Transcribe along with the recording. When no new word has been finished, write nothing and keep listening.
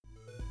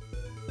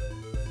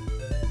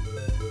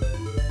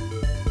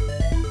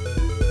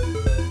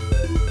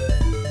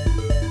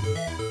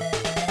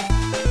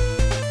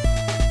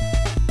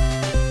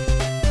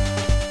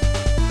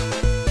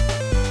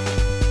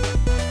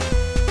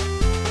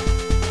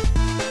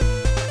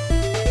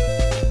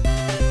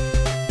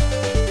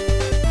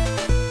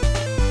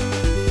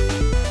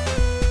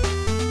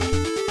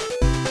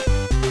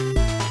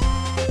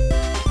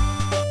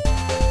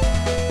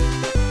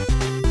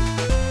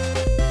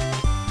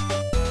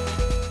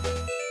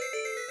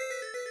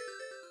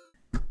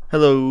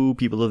Hello,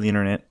 people of the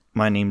internet.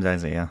 My name's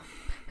Isaiah.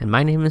 And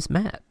my name is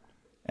Matt.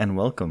 And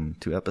welcome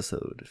to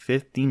episode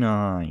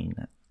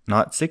 59.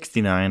 Not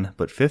 69,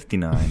 but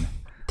 59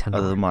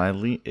 of the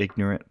Mildly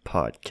Ignorant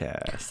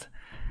Podcast.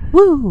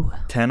 Woo!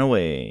 10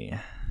 away.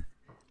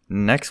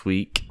 Next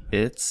week,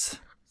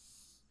 it's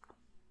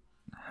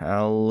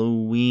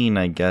Halloween,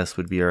 I guess,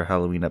 would be our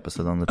Halloween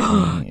episode on the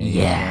 28th.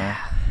 Yeah.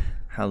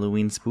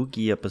 Halloween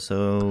spooky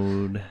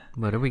episode.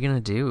 What are we going to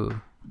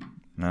do?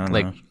 I don't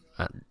know.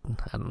 I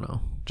don't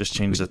know. Just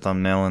change the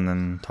thumbnail and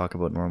then talk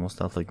about normal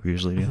stuff like we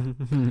usually do.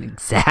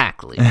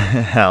 Exactly.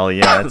 Hell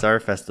yeah, it's our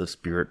festive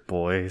spirit,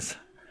 boys.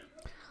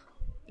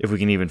 If we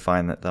can even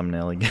find that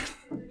thumbnail again.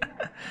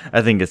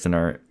 I think it's in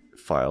our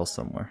file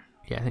somewhere.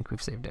 Yeah, I think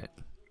we've saved it.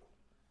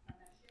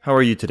 How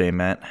are you today,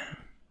 Matt?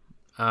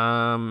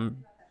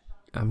 I'm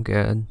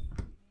good.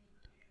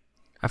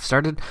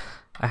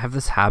 I have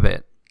this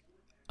habit.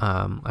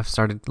 I've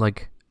started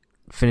like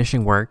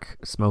finishing work,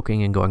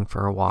 smoking, and going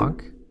for a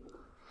walk.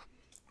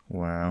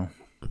 Wow.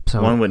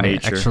 So one with I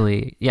nature.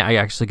 I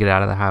actually get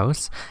out of the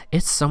house.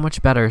 It's so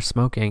much better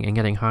smoking and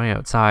getting high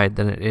outside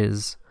than it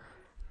is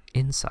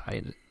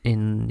inside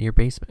in your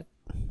basement.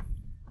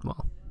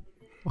 Well,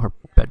 or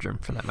bedroom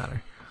for that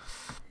matter.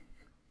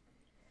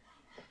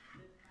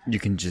 You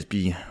can just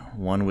be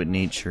one with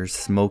nature,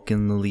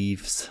 smoking the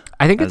leaves.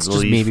 I think it's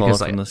just me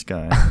because from the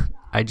sky.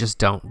 I just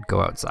don't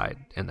go outside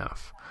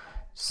enough.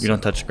 You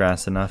don't touch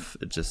grass enough.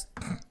 It just...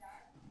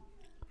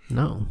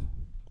 No.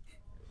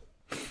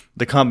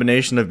 The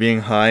combination of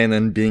being high and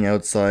then being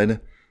outside,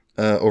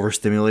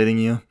 overstimulating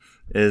you,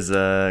 is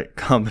a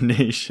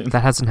combination.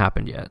 That hasn't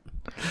happened yet.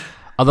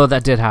 Although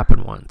that did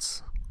happen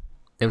once.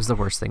 It was the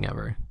worst thing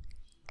ever.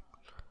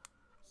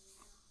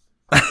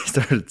 I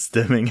started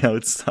stimming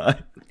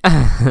outside.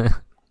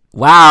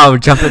 Wow,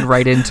 jumping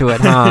right into it,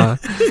 huh?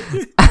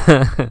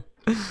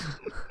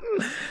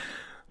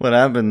 What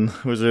happened?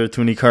 Was there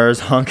too many cars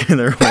honking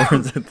their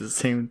horns at the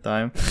same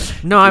time?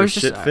 No, I was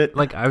shit just fit?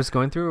 I was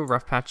going through a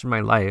rough patch in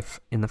my life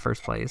in the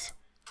first place.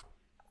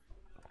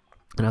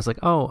 And I was like,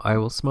 oh, I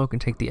will smoke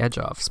and take the edge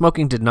off.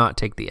 Smoking did not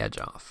take the edge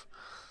off.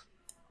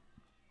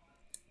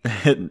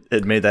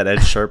 It made that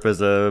edge sharp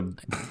as a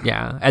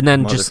Yeah. And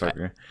then just, I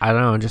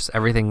don't know, just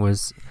everything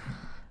was,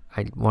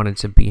 I wanted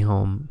to be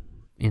home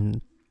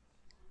in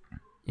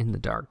the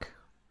dark.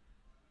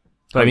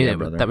 But I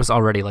mean, that was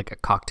already like a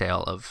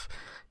cocktail of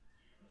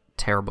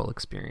terrible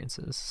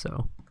experiences,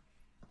 so.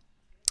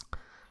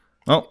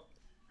 Well,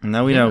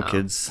 now we know,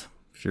 kids.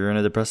 If you're in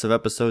a depressive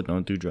episode,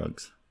 don't do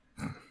drugs.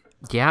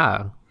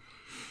 Yeah.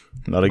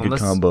 Not a good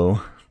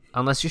combo.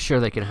 Unless you're sure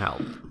they can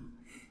help.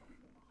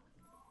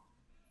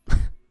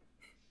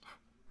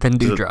 Then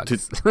do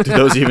drugs. Do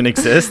those even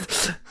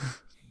exist?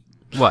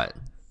 What?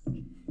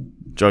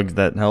 Drugs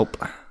that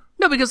help?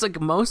 No, because like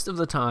most of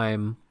the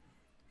time,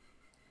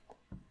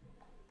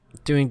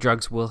 doing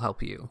drugs will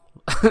help you.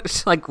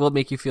 Like, will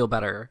make you feel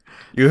better.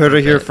 You heard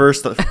it here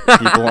first,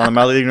 people on the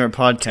Mildly Ignorant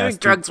Podcast. Doing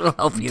drugs will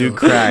help you. Do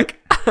crack.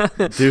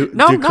 Do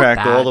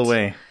crack all the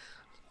way.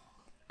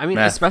 I mean,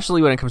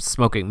 especially when it comes to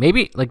smoking.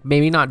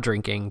 Maybe not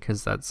drinking,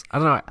 because that's, I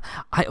don't know.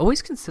 I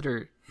always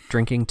consider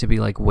drinking to be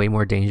like way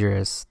more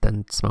dangerous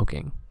than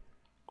smoking.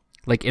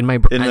 Like in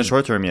the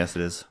short term, yes,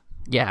 it is.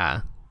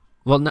 Yeah.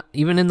 Well, not,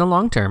 even in the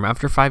long term,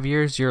 after 5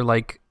 years, you're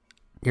like,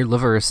 your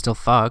liver is still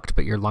fucked,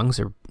 but your lungs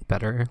are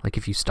better. Like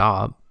if you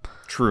stop.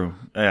 True.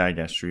 Yeah, I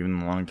guess true. Even in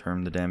the long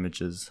term, the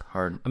damage is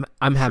hard.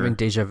 I'm having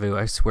deja vu.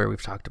 I swear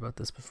we've talked about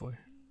this before.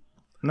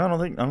 No, I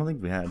don't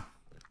think we had.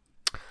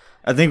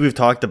 I think we've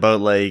talked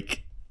about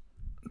like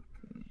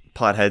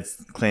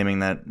potheads claiming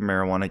that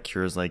marijuana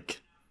cures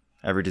like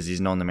every disease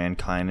known to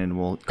mankind and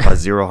will cause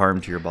zero harm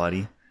to your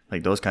body.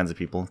 Like those kinds of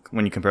people.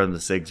 When you compare them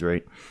to cigs,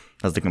 right?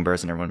 That's the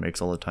comparison everyone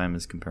makes all the time,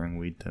 is comparing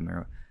weed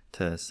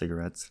to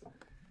cigarettes.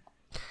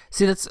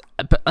 See, that's,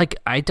 but like,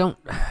 I don't,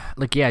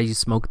 like, yeah, you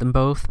smoke them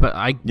both, but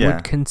I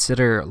would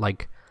consider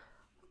like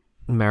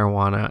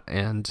marijuana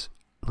and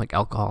like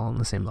alcohol on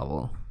the same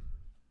level,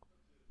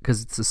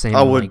 because it's the same.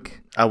 I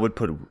would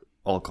put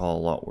alcohol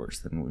a lot worse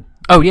than weed.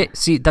 Oh yeah,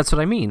 see, that's what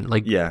I mean.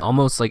 Like, yeah,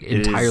 almost like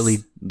entirely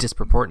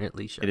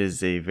disproportionately. It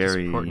is a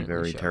very,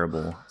 very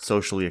terrible,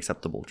 socially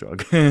acceptable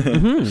drug.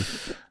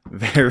 Mm-hmm.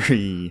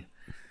 Very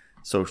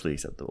socially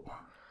acceptable.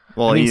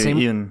 Well, I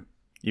mean,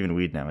 even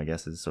weed now, I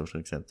guess, is socially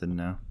accepted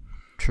now.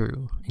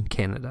 True, in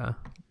Canada,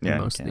 in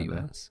most of the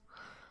U.S.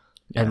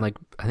 Yeah. And like,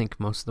 I think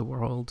most of the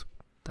world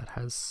that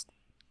has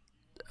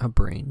a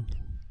brain.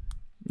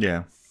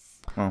 Yeah.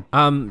 Well.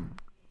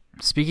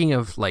 Speaking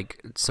of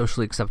like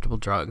socially acceptable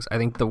drugs, I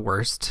think the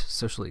worst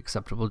socially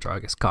acceptable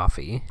drug is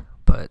coffee,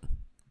 but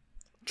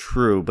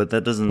true, but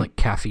that doesn't like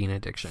caffeine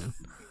addiction.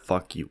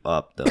 Fuck you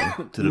up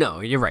though. No,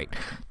 you're right.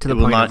 To the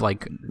point of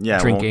like drinking,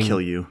 it won't kill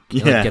you.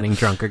 Yeah, like getting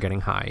drunk or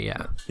getting high.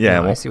 Yeah, yeah.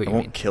 No, I see what you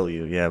mean. It won't kill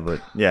you. Yeah, but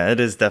yeah, it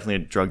is definitely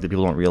a drug that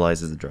people don't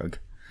realize is a drug.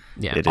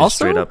 Yeah, it is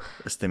also, straight up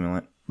a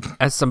stimulant.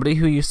 As somebody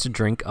who used to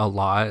drink a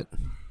lot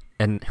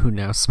and who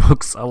now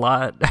smokes a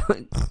lot,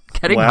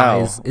 getting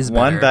high is better.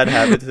 One bad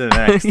habit to the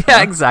next.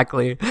 Yeah,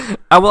 exactly.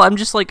 Well, I'm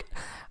just like,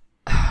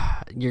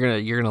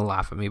 you're gonna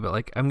laugh at me, but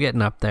like I'm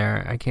getting up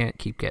there. I can't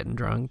keep getting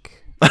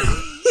drunk.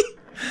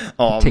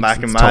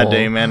 Back in my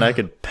day, man, I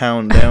could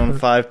pound down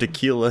 5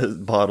 tequila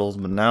bottles,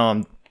 but now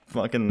I'm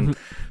fucking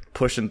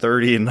pushing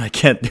 30 and I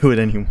can't do it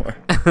anymore.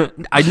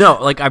 I know,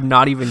 like I'm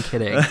not even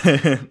kidding.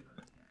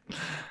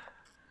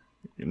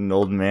 An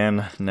old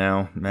man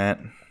now, Matt.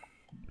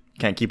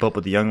 Can't keep up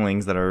with the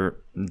younglings that are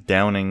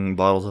downing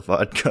bottles of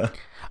vodka.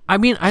 I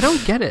mean, I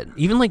don't get it.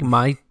 Even like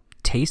my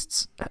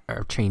tastes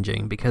are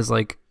changing because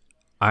like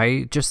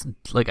I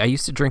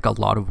used to drink a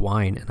lot of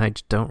wine and I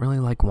just don't really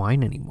like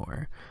wine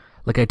anymore.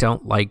 Like I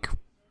don't like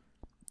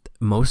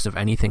most of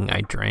anything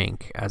I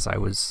drank as I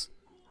was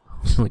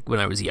like when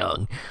I was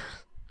young.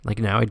 Like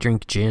now I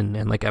drink gin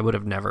and like I would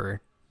have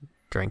never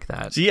drank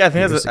that. See, I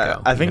think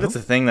that's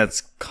a thing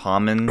that's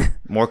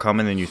more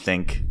common than you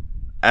think.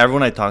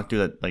 Everyone I talk to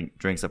that like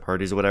drinks at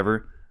parties or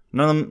whatever,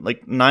 none of them,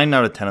 like 9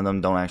 out of 10 of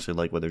them don't actually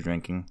like what they're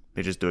drinking.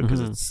 They just do it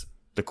because it's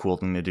the cool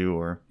thing to do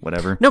or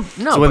whatever. No.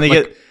 So when they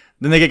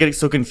get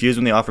so confused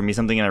when they offer me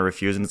something and I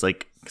refuse, and it's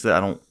like, because I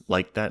don't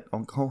like that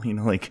alcohol,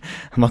 like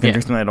I'm not gonna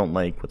drink something I don't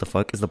like. What the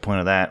fuck is the point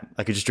of that?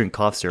 I could just drink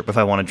cough syrup if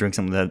I want to drink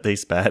something that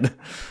tastes bad.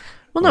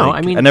 Well, no,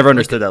 I mean, I never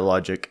understood that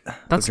logic.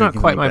 That's not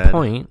quite my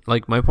point.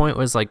 Like my point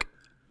was like,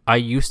 I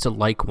used to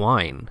like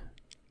wine.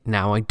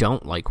 Now I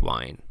don't like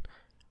wine.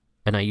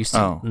 And I used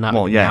to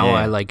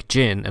I like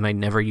gin, and I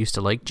never used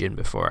to like gin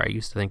before. I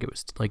used to think it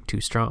was like too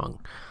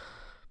strong.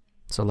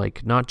 So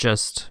like not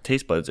just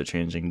taste buds are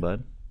changing,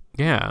 bud.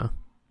 Yeah.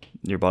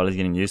 Your body's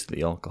getting used to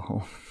the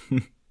alcohol.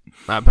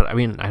 But I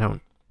mean, I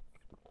don't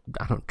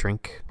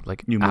drink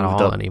like at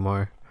all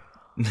anymore.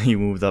 You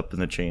moved up in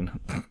the chain.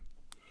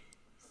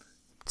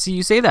 See,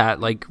 you say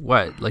that like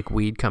what? Like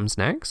weed comes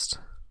next?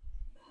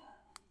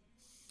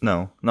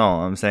 No,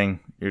 I'm saying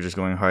you're just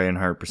going higher and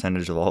higher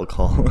percentage of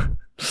alcohol.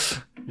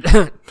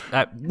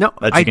 No,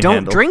 I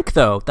don't drink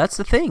though. That's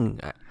the thing.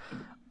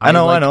 I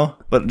know,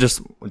 but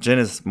just gin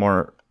is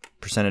more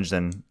percentage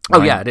than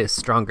wine. Oh yeah, it is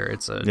stronger.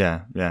 It's a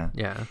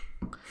yeah.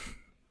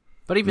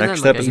 But even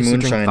next then, step is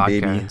moonshine,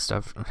 baby, and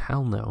stuff.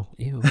 Hell no,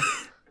 ew.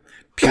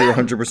 Pure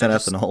 100%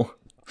 ethanol.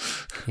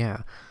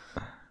 Yeah,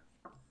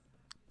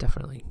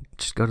 definitely.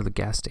 Just go to the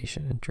gas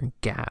station and drink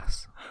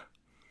gas.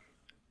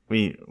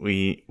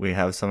 We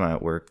have some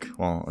at work,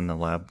 in the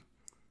lab.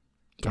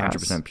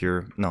 100%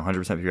 pure. No,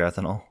 100% pure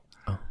ethanol.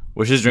 Oh.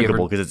 Which is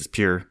drinkable because it's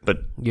pure, but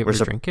you ever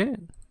drink it?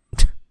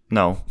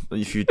 No,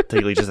 if you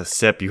take like just a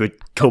sip, you would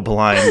go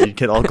blind. You'd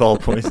get alcohol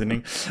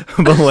poisoning.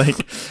 But like,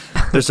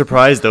 they're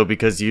surprised though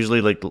because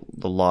usually like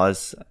the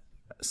laws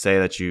say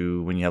that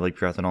when you have like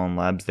pure ethanol in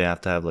labs, they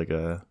have to have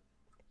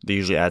they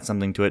usually add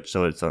something to it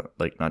so it's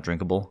like not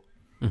drinkable.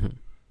 Mm-hmm.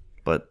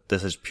 But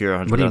this is pure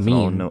 100% ethanol. What do you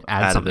mean? No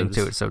add additives. Something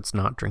to it so it's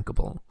not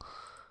drinkable?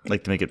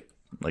 Like to make it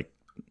like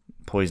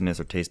poisonous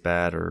or taste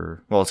bad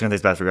it's gonna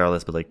taste bad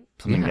regardless, but like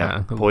something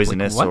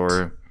poisonous like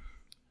or.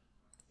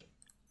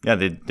 Yeah,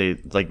 they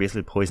like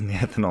basically poison the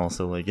ethanol,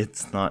 so like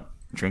it's not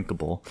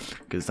drinkable.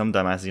 Because some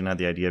dumbasses had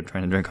the idea of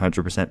trying to drink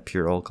 100%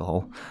 pure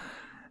alcohol,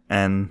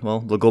 and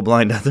they'll go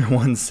blind after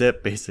one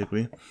sip.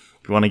 Basically,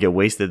 if you want to get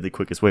wasted the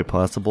quickest way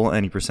possible,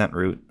 any percent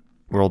route,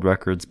 world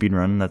record speed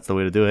run. That's the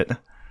way to do it.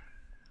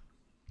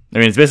 I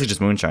mean, it's basically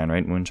just moonshine,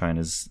 right? Moonshine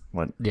is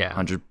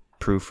 100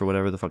 proof or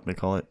whatever the fuck they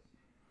call it.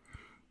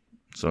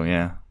 So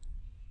yeah,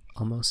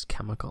 almost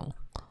chemical.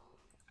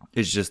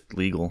 It's just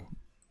legal.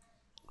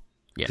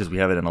 Yeah. Because we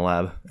have it in a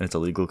lab, and it's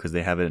illegal because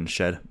they have it in a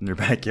shed in their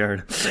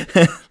backyard.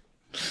 The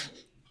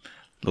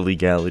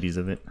legalities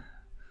of it.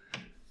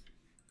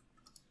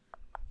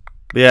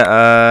 But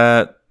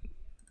yeah,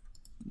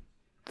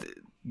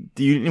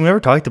 we never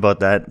talked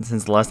about that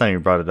since the last time you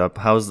brought it up.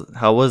 How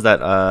was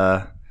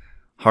that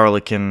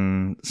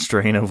Harlequin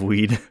strain of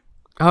weed?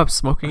 Oh, I'm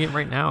smoking it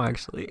right now,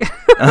 actually.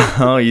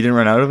 Oh, you didn't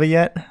run out of it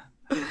yet?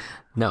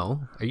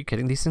 No. Are you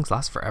kidding? These things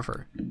last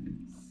forever.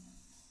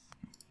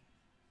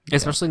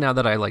 Especially now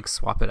that I like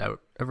swap it out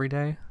every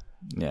day.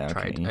 Yeah, I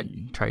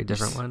try a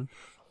different one.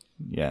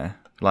 Yeah,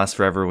 lasts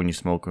forever when you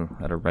smoke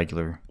at a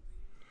regular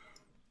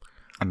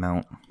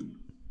amount,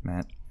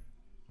 Matt.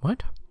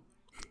 What?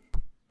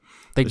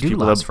 They do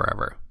last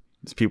forever.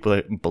 There's people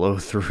that blow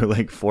through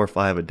like 4 or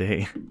 5 a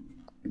day.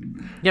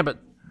 Yeah, but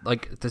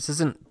like this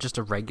isn't just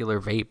a regular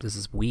vape. This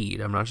is weed.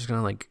 I'm not just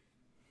gonna like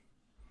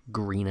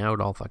green out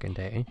all fucking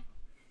day.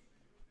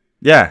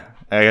 Yeah,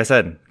 like I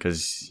said,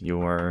 because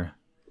you're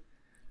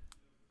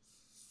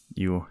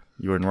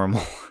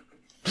normal,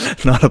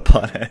 not a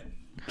pothead.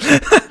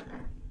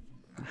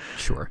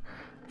 Sure.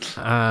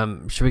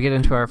 Should we get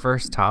into our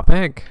first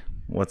topic?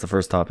 What's the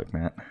first topic,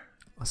 Matt?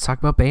 Let's talk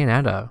about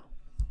Bayonetta.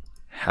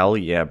 Hell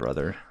yeah,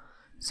 brother.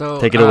 So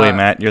take it away,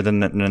 Matt. You're the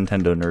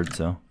Nintendo nerd,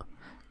 so.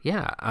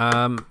 Yeah.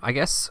 I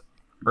guess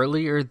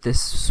earlier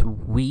this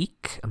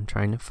week, I'm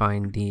trying to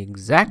find the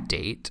exact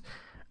date.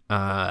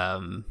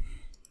 It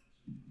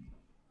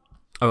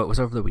was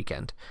over the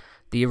weekend.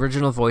 The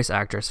original voice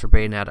actress for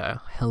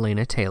Bayonetta,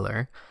 Helena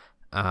Taylor,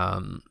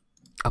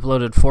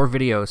 uploaded 4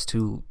 videos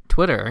to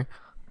Twitter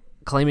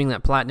claiming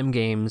that Platinum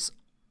Games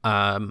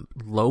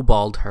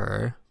lowballed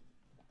her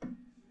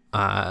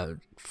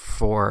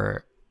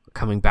for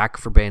coming back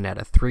for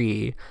Bayonetta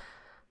 3,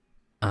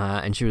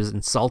 and she was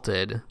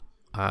insulted.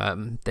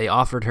 They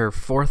offered her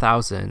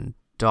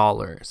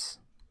 $4,000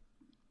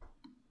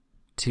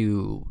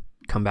 to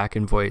come back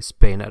and voice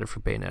Bayonetta for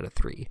Bayonetta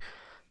 3.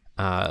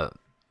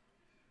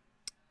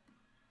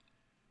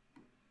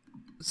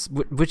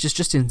 Which is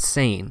just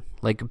insane.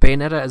 Like,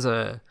 Bayonetta as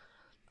a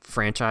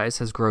franchise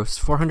has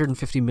grossed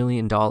 $450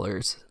 million,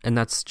 and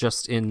that's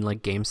just in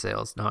like game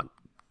sales, not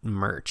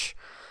merch.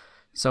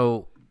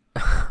 So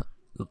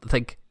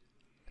like,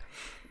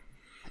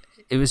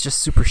 it was just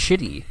super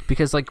shitty,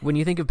 because like when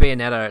you think of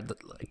Bayonetta,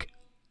 like,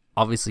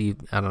 obviously,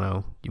 I don't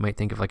know, you might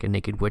think of like a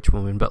naked witch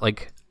woman, but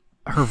like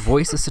her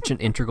voice is such an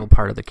integral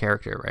part of the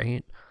character,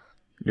 right?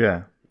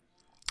 Yeah.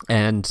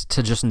 And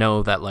to just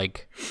know that,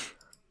 like,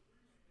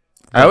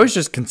 I always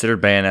just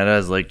considered Bayonetta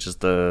as like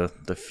just the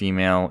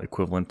female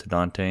equivalent to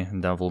Dante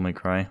in Devil May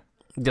Cry.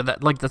 Yeah,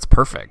 that's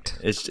perfect.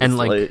 It's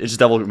just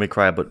Devil May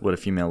Cry, but with a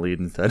female lead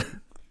instead.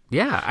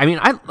 Yeah, I mean,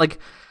 I'm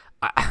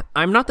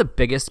not the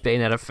biggest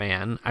Bayonetta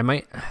fan.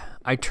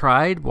 I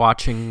tried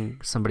watching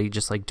somebody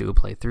just like do a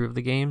playthrough of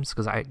the games,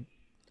 because I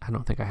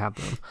don't think I have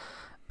them,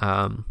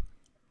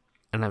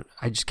 and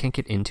I just can't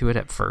get into it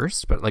at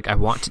first. But like,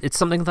 it's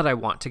something that I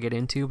want to get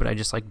into, but I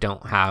just like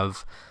don't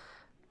have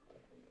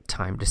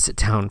time to sit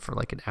down for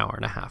like an hour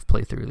and a half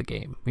play through the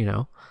game, you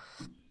know?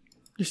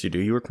 Yes, you do.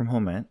 You work from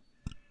home, man.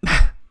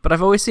 But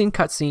I've always seen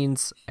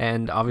cutscenes,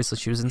 and obviously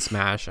she was in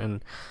Smash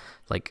and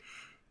like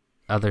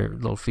other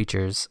little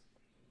features,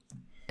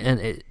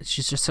 and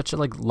she's just such a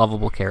like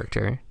lovable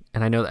character,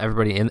 and I know that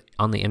everybody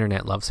on the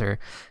internet loves her.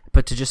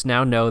 But to just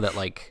now know that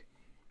like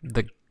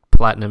the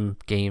Platinum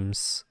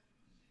Games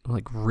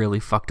like really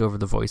fucked over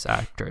the voice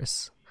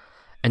actress,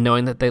 and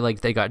knowing that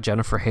they got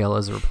Jennifer Hale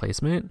as a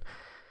replacement.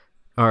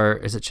 Or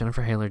is it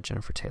Jennifer Hale or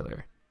Jennifer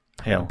Taylor?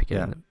 Hale.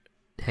 Yeah.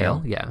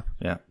 Hale? Yeah.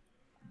 Yeah.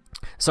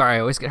 Sorry,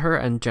 I always get her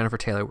and Jen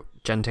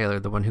Taylor,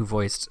 the one who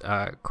voiced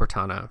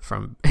Cortana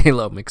from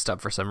Halo, mixed up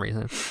for some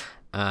reason.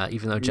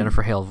 Even though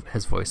Jennifer Hale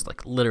has voiced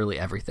like literally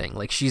everything.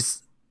 Like,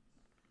 she's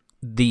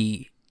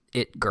the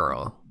it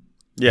girl.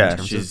 Yeah, in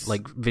terms of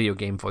like video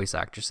game voice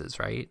actresses,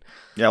 right?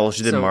 Yeah, well,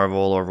 she did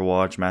Marvel,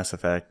 Overwatch, Mass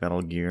Effect,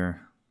 Metal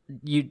Gear.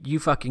 You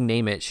fucking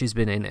name it, she's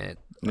been in it.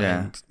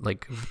 Yeah, and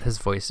like has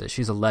voiced it.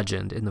 She's a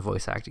legend in the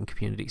voice acting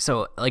community.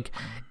 So like,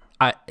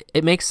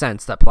 it makes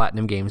sense that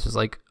Platinum Games was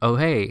like, oh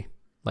hey,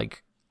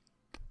 like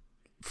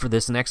for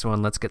this next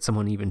one, let's get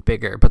someone even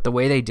bigger. But the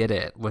way they did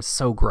it was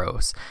so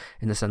gross,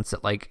 in the sense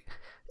that like,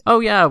 oh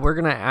yeah, we're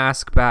gonna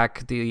ask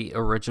back the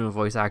original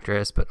voice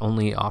actress, but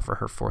only offer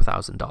her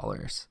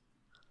 $4,000.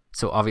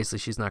 So obviously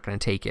she's not gonna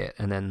take it,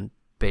 and then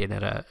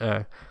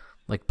Bayonetta,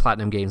 like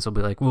Platinum Games will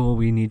be like, well,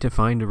 we need to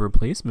find a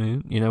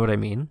replacement. You know what I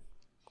mean?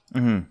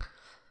 Mm-hmm.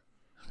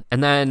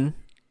 And then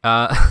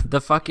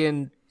the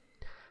fucking,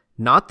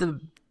 not the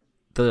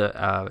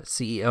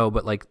CEO,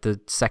 but like the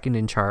second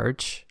in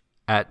charge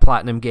at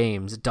Platinum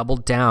Games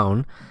doubled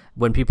down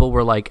when people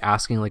were like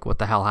asking like what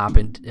the hell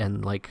happened,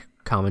 and like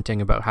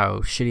commenting about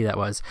how shitty that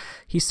was.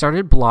 He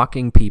started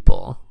blocking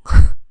people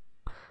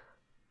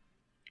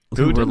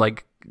who were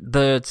like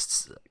the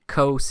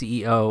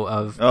co-CEO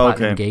of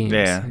Platinum Games.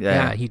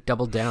 Yeah, he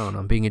doubled down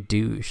on being a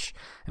douche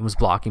and was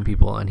blocking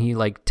people, and he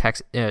like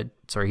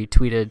he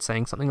tweeted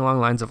saying something along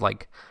the lines of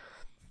like,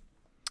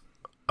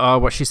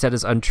 what she said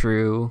is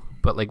untrue,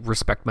 but like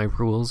respect my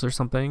rules or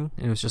something.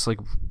 And it was just like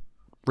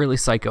really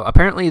psycho.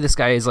 Apparently this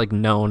guy is like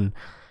known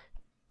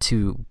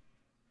to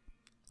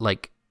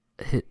like,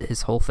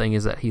 his whole thing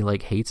is that he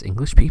like hates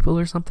English people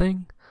or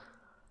something.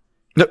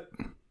 Nope.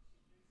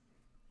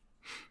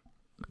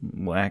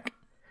 Whack.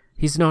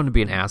 He's known to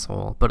be an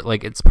asshole, but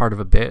like it's part of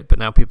a bit. But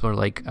now people are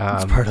like,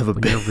 it's part of a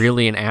bit. You're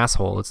really an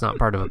asshole. It's not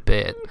part of a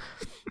bit.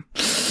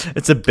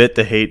 It's a bit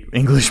to hate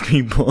English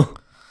people.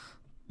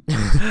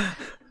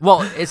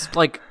 Well, it's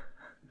like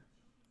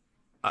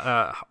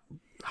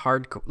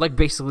hardcore, like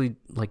basically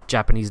like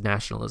Japanese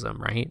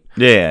nationalism, right?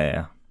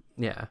 Yeah.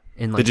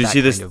 In like, did you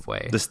see this kind of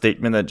way. The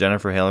statement that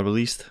Jennifer Hale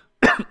released?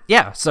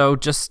 Yeah. So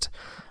just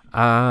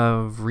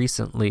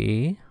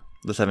recently,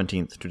 the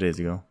 17th, 2 days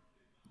ago.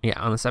 Yeah,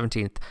 on the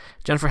 17th,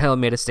 Jennifer Hale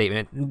made a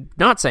statement,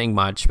 not saying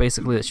much,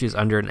 basically that she's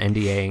under an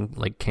NDA and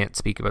like can't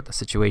speak about the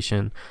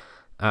situation.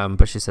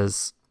 But she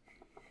says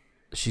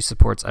she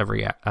supports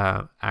every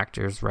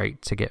actor's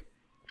right to get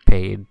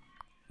paid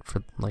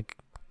for like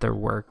their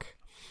work.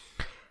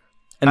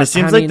 And it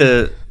seems like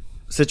the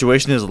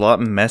situation is a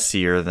lot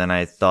messier than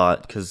I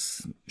thought,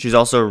 because she's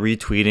also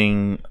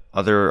retweeting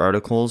other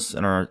articles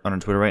on her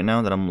Twitter right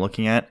now that I'm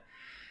looking at.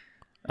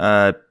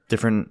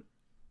 Different.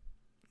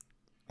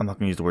 I'm not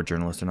going to use the word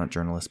journalist. They're not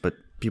journalists, but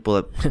people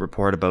that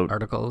report about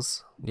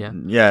articles.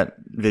 Yeah,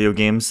 video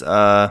games.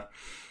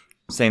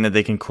 Saying that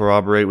they can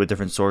corroborate with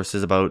different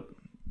sources about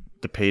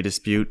the pay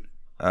dispute.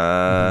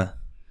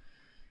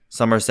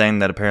 Some are saying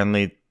that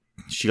apparently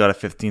she got a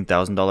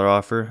 $15,000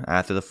 offer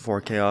after the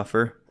 4K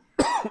offer.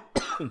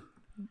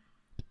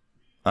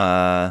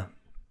 But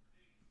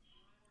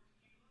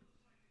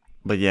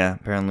yeah,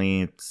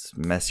 apparently it's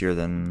messier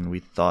than we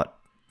thought.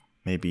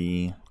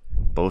 Maybe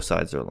both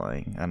sides are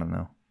lying. I don't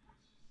know.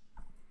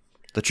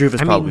 The truth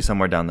is probably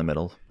somewhere down the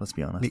middle. Let's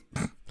be honest.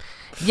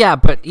 Yeah,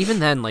 but even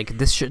then, like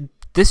this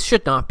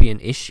should not be an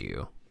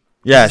issue.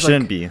 Yeah, it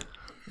shouldn't be.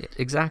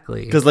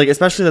 Exactly. Because like,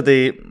 especially that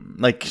they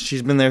like,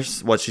 she's been there.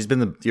 She's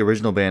been the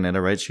original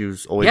Bayonetta, right? She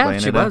was always Bayonetta. Yeah,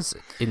 she was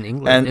in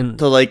England. And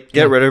to like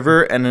get rid of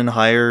her and then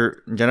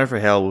hire Jennifer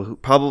Hale, who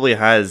probably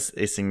has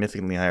a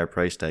significantly higher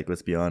price tag.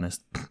 Let's be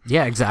honest.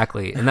 Yeah,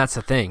 exactly. And that's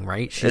the thing,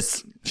 right?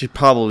 She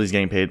probably is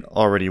getting paid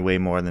already way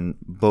more than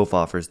both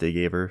offers they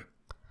gave her.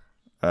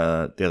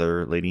 The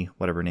other lady,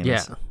 whatever her name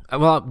is. Yeah.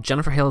 Well,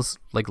 Jennifer Hale's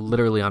like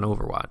literally on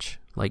Overwatch.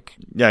 Like.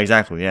 Yeah,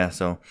 exactly. Yeah.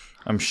 So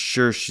I'm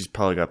sure she's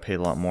probably got paid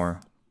a lot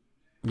more.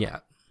 Yeah.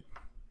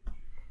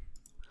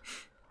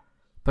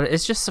 But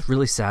it's just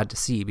really sad to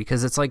see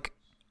because it's like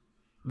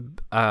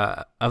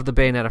of the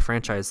Bayonetta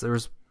franchise, there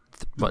was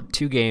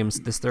 2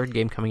 games, this third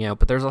game coming out,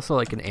 but there's also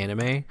like an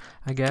anime,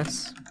 I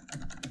guess.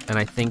 And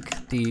I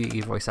think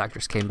the voice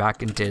actress came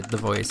back and did the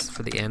voice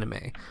for the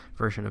anime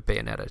version of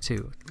Bayonetta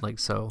too. Like,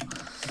 so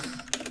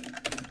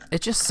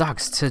it just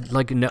sucks to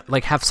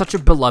like have such a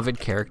beloved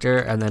character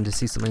and then to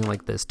see something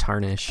like this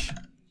tarnish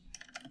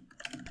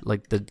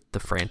like the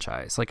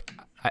franchise. Like,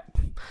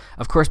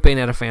 of course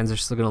Bayonetta fans are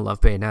still gonna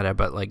love Bayonetta,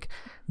 but like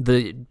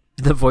the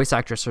voice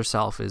actress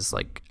herself is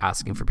like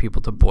asking for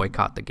people to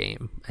boycott the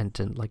game and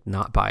to like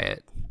not buy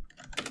it.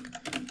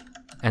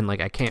 And like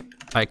I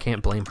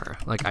can't blame her.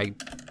 Like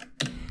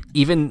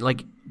even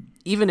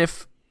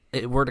if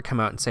it were to come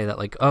out and say that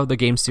like, oh, the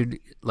game studio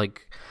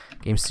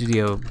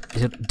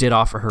did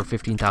offer her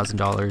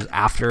 $15,000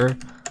 after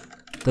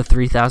the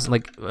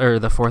 $3,000 or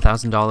the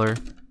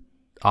 $4,000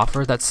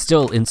 offer, that's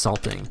still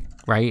insulting,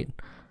 right?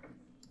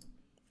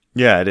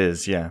 Yeah, it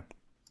is. Yeah.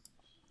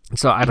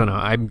 So I don't know.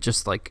 I'm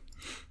just like,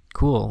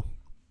 cool.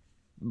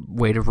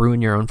 Way to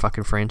ruin your own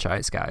fucking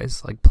franchise,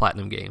 guys. Like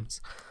Platinum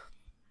Games.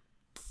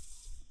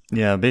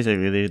 Yeah,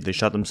 basically they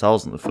shot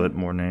themselves in the foot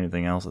more than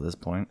anything else at this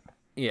point.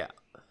 Yeah.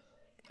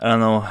 I don't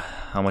know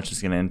how much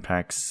it's going to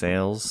impact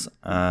sales,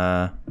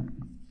 but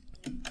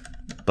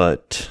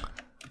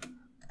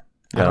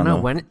I don't know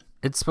when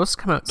it's supposed to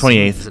come out. 28th, soon,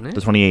 isn't it?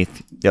 The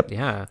 28th. Yep.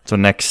 Yeah. So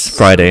next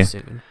Friday.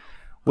 Soon.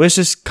 Which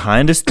is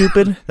kind of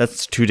stupid.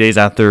 That's 2 days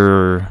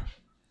after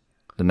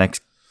the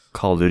next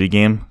Call of Duty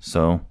game,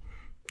 so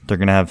they're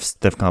gonna have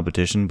stiff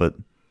competition. But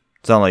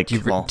it's not like.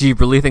 Do you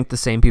really think the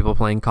same people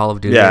playing Call of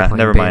Duty are playing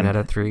never Bayonetta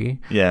mind. 3?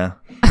 Yeah,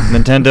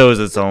 Nintendo is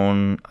its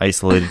own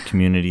isolated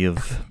community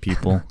of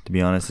people. To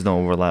be honest, there's no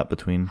overlap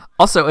between.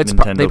 Also, they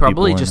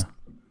probably people just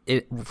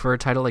for a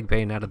title like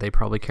Bayonetta, they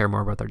probably care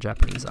more about their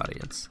Japanese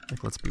audience.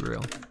 Like, let's be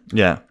real.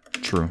 Yeah,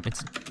 true.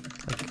 It's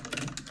like.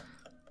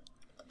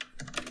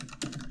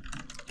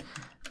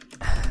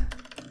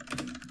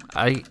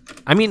 I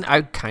mean,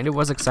 I kind of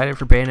was excited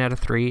for Bayonetta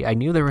 3. I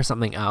knew there was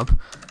something up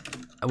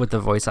with the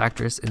voice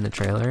actress in the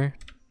trailer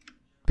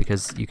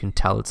because you can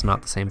tell it's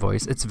not the same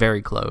voice. It's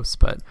very close,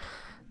 but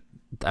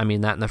I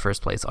mean, that in the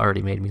first place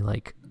already made me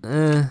like,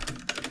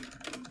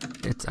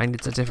 it's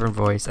a different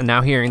voice. And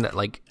now hearing that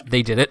like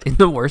they did it in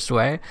the worst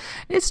way,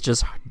 it's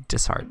just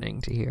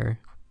disheartening to hear.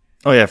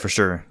 Oh yeah, for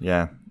sure.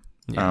 Yeah.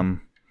 Yeah.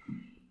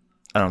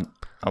 I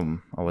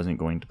wasn't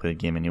going to play a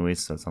game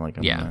anyways, so it's not like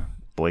I'm gonna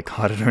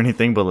boycott it or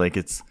anything, but like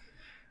it's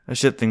a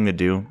shit thing to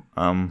do.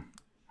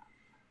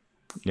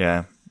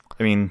 Yeah.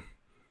 I mean,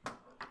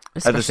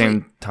 at the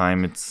same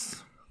time,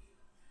 it's.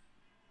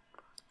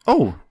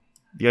 Oh,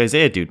 the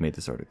Isaiah dude made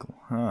this article.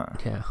 Huh.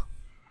 Yeah,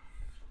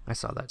 I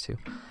saw that too.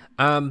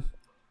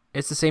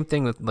 It's the same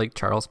thing with like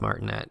Charles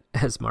Martinet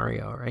as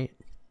Mario, right?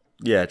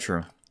 Yeah,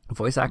 true.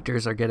 Voice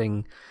actors are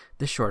getting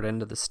the short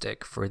end of the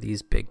stick for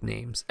these big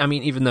names. I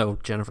mean, even though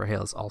Jennifer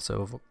Hale is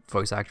also a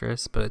voice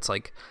actress, but it's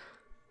like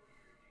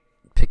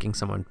picking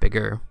someone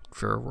bigger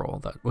for a role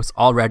that was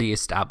already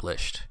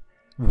established,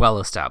 well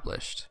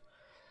established.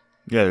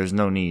 Yeah, there's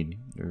no need.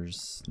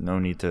 There's no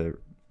need to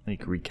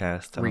like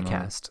recast.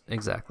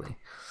 Exactly.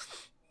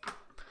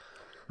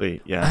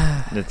 Wait,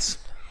 yeah, it's.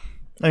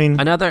 I mean,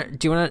 do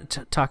you want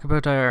to talk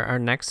about our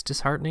next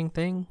disheartening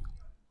thing?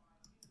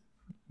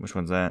 Which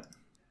one's that?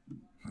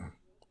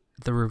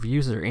 The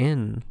reviews are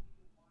in.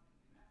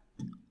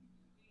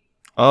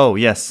 Oh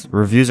yes,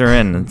 reviews are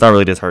in. It's not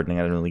really disheartening.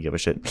 I don't really give a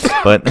shit.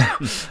 But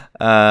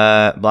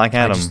Black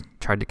Adam. I just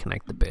tried to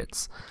connect the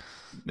bits.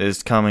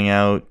 Is coming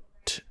out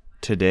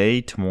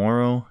today,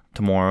 tomorrow,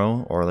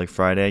 or like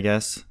Friday, I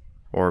guess.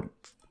 Or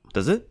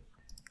does it?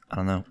 I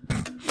don't know.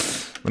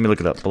 Let me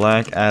look it up.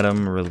 Black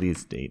Adam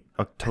release date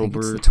October.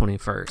 I think it's the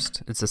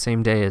 21st. It's the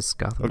same day as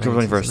Gotham.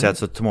 October 21st. Yeah,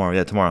 so tomorrow.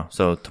 Yeah, tomorrow.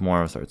 So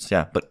tomorrow starts.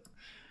 Yeah, but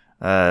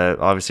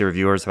obviously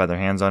reviewers have had their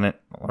hands on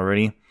it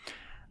already.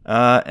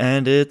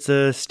 And it's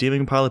a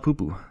steaming pile of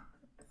poo-poo.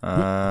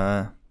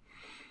 Are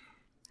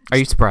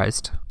you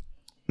surprised?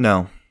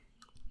 No.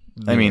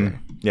 I mean,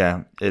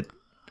 yeah, there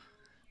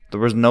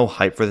was no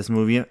hype for this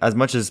movie. As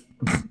much as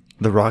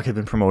The Rock had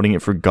been promoting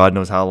it for God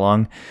knows how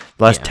long.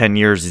 The last 10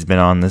 years he's been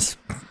on this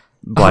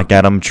Black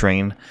Adam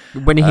train.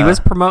 When he was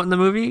promoting the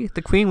movie,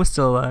 the Queen was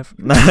still alive.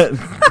 But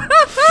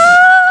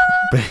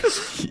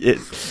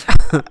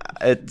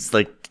it's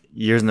like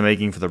years in the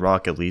making for The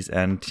Rock at least.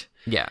 And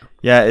yeah,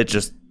 it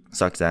just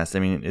sucks ass. I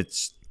mean, it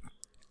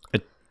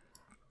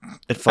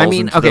falls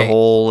into the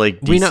whole like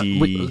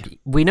DC.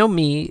 We know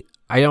me.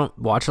 I don't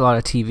watch a lot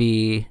of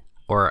TV,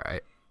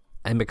 or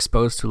I'm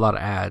exposed to a lot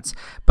of ads,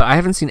 but I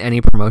haven't seen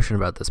any promotion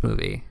about this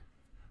movie,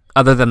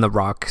 other than The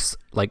Rock's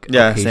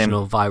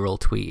occasional viral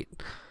tweet.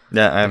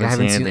 Yeah, I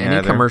haven't seen any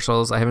either.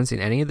 Commercials. I haven't seen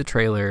any of the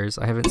trailers.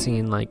 I haven't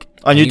seen on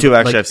YouTube.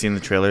 Actually, I've seen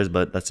the trailers,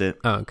 but that's it.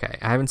 Oh, okay,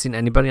 I haven't seen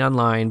anybody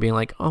online being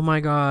like, "Oh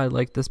my god,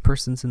 like this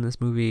person's in this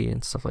movie"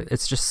 and stuff like.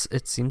 It's just,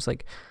 it seems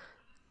like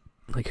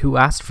who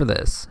asked for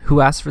this? Who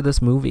asked for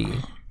this movie?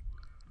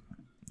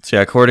 So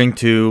yeah, according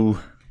to,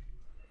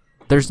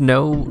 there's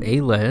no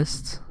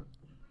A-list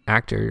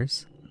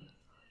actors.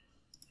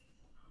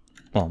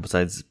 Well,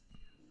 besides,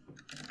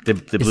 they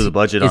blew the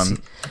budget on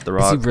The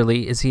Rock.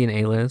 Is he an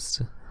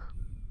A-list?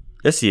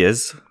 Yes, he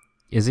is.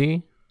 Is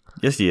he?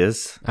 Yes, he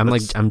is.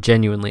 I'm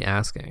genuinely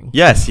asking.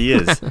 Yes, he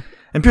is.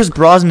 And Pierce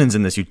Brosnan's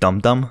in this, you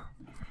dum-dum.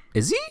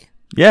 Is he?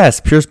 Yes,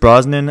 Pierce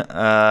Brosnan.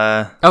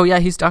 Oh, yeah,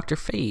 he's Dr.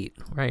 Fate.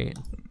 Right.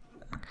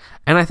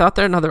 And I thought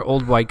that another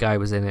old white guy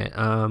was in it.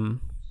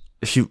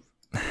 She's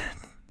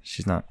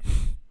not.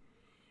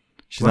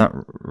 She's not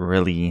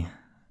really.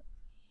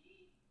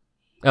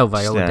 Oh,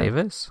 Viola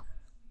Davis?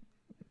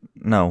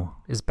 No.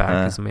 Is back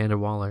as Amanda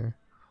Waller.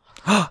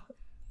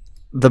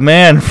 The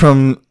man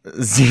from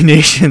Z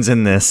Nation's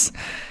in this.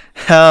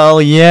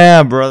 Hell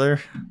yeah, brother.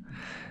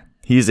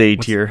 He's A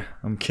tier.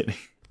 I'm kidding.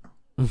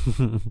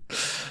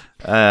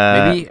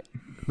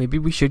 Maybe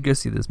we should go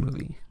see this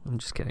movie. I'm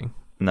just kidding.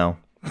 No.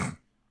 But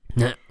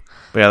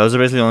yeah, those are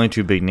basically the only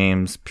two big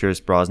names, Pierce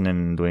Brosnan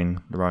and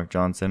Dwayne The Rock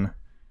Johnson,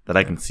 that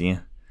I can see.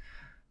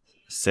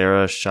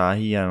 Sarah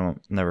Shahi,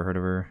 never heard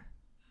of her.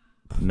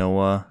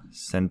 Noah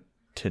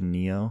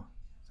Centineo.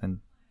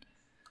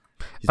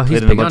 He's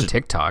big on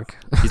TikTok.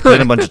 He's played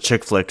in a bunch of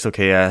chick flicks.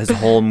 Okay, yeah, his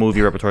whole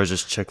movie repertoire is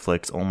just chick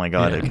flicks. Oh my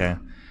god. Yeah. Okay.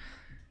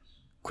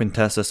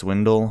 Quintessa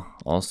Swindle,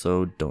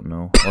 also don't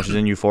know. Well, she's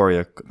in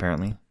Euphoria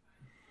apparently.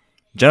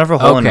 Jennifer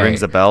Holland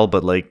rings a bell,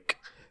 but like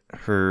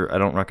I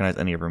don't recognize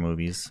any of her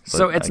movies.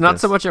 So it's not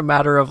so much a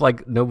matter of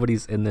like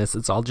nobody's in this;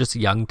 it's all just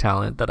young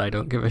talent that I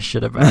don't give a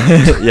shit about.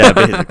 Yeah,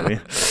 basically.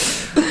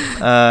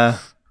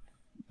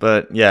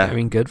 But yeah, I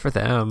mean, good for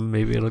them.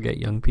 Maybe it'll get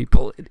young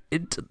people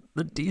into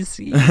the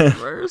DC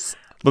universe.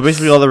 But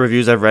basically, all the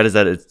reviews I've read is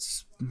that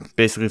it's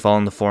basically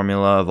following the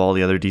formula of all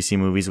the other DC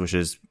movies, which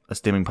is a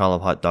steaming pile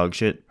of hot dog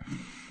shit.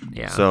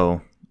 Yeah.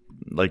 So,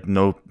 like,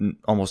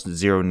 almost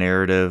zero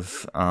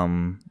narrative,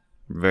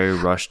 very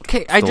rushed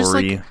story. I just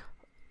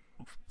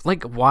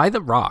like, why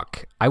The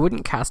Rock? I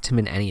wouldn't cast him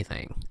in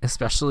anything,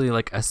 especially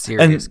like a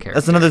serious character.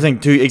 That's another thing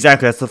too.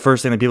 Exactly, that's the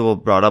first thing that people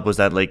brought up was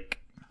that like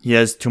he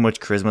has too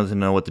much charisma to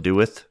know what to do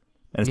with,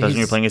 and especially when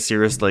you're playing a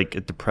serious, like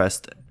a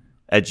depressed,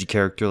 edgy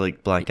character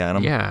like Black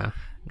Adam. Yeah.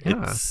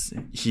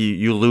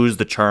 You lose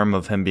the charm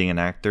of him being an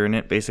actor in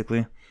it.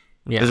 Basically,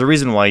 there's a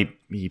reason why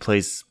he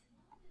plays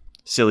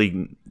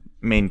silly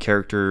main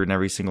character in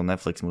every single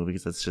Netflix movie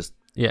because that's just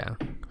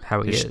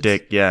how he is.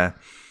 Shtick, yeah.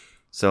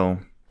 So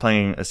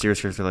playing a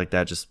serious character like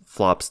that just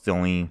flops the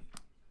only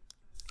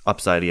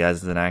upside he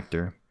has as an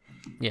actor.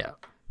 Yeah.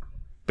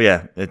 But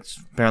yeah,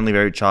 it's apparently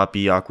very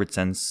choppy, awkward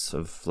sense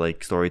of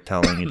like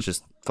storytelling. It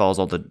just follows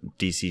all the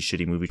DC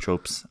shitty movie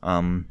tropes.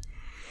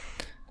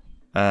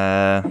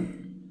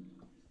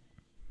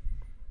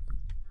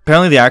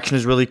 Apparently the action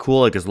is really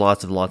cool. Like there's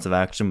lots of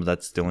action, but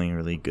that's the only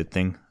really good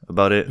thing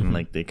about it. Mm-hmm. And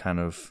like they kind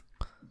of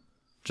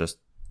just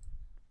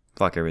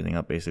fuck everything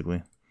up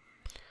basically.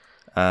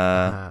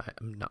 I'm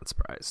not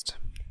surprised.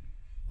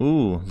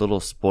 Ooh, little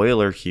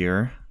spoiler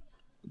here.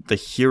 The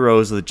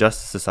heroes of the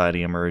Justice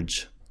Society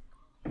emerge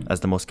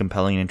as the most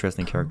compelling and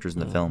interesting characters in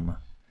the film,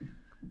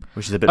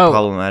 which is a bit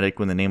problematic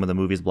when the name of the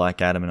movie is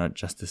Black Adam and not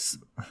Justice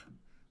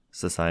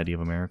Society of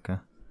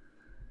America.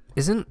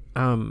 Isn't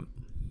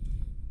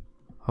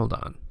hold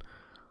on.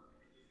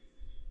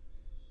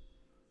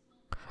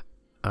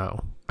 Oh,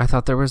 I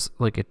thought there was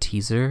like a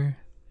teaser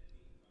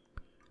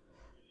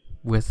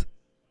with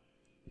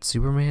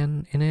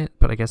Superman in it,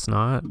 but I guess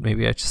not.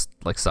 Maybe I just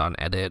like saw an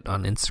edit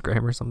on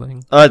Instagram or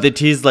something. They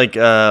teased like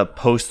a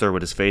poster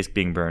with his face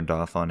being burned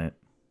off on it.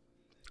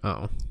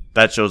 Oh,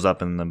 that shows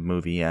up in the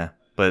movie, yeah.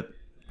 But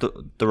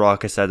The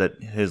Rock has said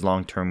that his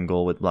long-term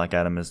goal with Black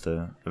Adam is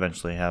to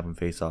eventually have him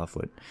face off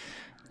with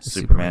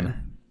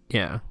Superman.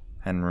 Yeah,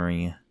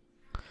 Henry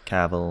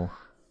Cavill.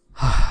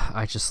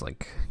 I just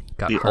like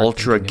got the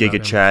ultra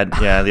giga Chad.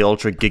 Yeah, the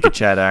ultra giga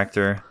Chad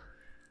actor.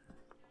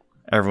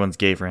 Everyone's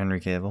gay for Henry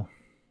Cavill.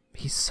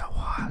 He's so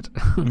hot.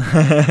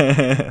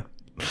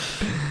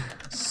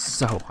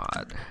 So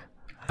hot.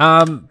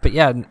 But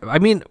yeah, I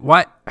mean,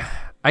 what?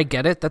 I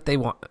get it that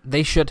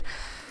they should.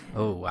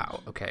 Oh wow.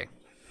 Okay.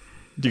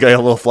 You got a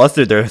little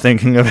flustered there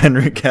thinking of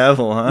Henry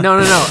Cavill, huh? No.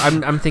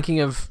 I'm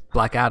thinking of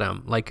Black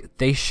Adam. Like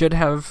they should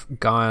have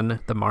gone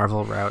the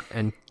Marvel route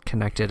and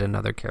connected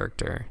another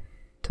character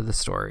to the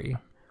story.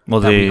 Well,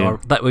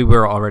 that we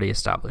were already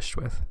established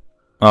with.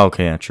 Oh,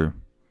 okay, yeah, true.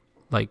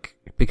 Like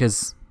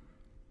because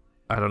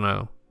I don't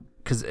know,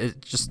 because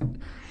it just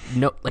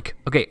no, like,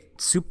 okay,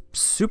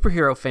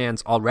 superhero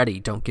fans already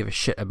don't give a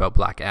shit about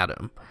Black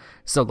Adam.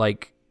 So,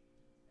 like,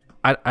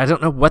 I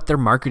don't know what their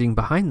marketing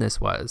behind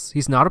this was.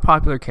 He's not a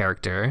popular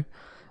character.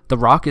 The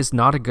Rock is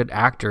not a good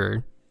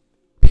actor,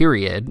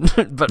 period,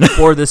 but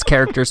for this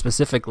character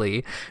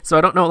specifically. So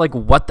I don't know, like,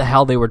 what the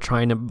hell they were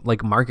trying to,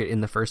 like, market in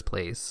the first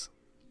place.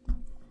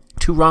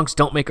 Two wrongs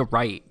don't make a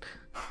right.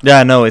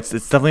 Yeah, no, it's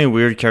definitely a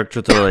weird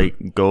character to,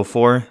 like, go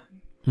for.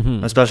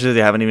 Mm-hmm. Especially if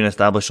they haven't even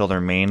established all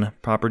their main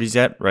properties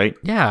yet, right?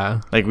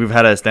 Yeah. Like, we've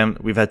had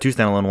two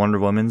standalone Wonder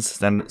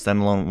Womans,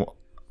 standalone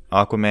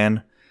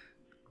Aquaman,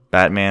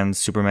 Batman's,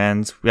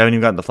 Superman's. We haven't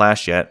even gotten the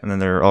Flash yet, and then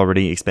they're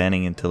already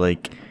expanding into,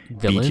 like,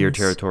 villains? B-tier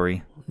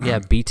territory. Yeah,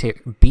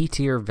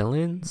 B-tier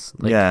villains.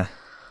 Like, yeah,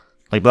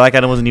 like Black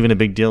Adam wasn't even a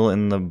big deal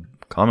in the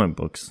comic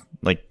books,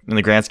 like in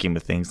the grand scheme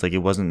of things. Like, it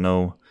wasn't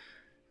no,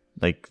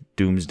 like,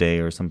 Doomsday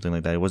or something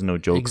like that. It wasn't no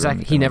Joker.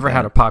 Exactly. He never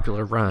had a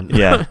popular run.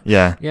 Yeah.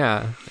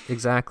 Yeah,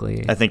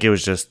 exactly. I think it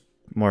was just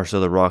more so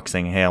The Rock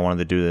saying, "Hey, I wanted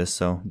to do this."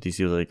 So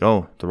DC was like,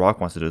 "Oh, The Rock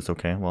wants to do this.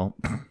 Okay, well,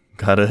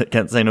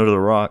 can't say no to The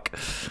Rock."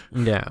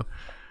 Yeah.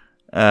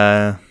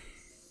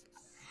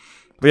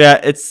 But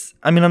yeah,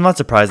 I'm not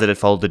surprised that it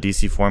followed the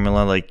DC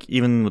formula. Like,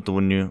 even with the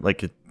new,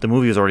 like, the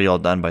movie was already all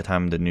done by the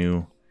time the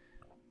new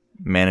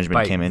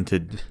management came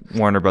into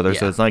Warner Brothers,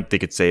 so it's not like they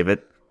could save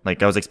it.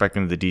 Like, I was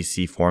expecting the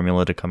DC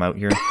formula to come out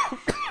here,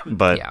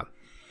 but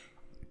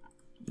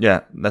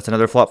yeah, that's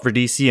another flop for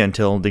DC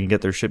until they can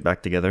get their shit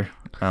back together.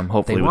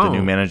 Hopefully with the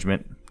new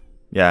management.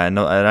 Yeah, I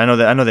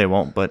know they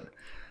won't, but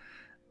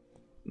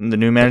the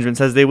new management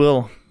says they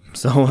will.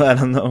 So I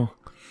don't know.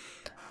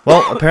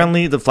 Well,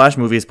 apparently the Flash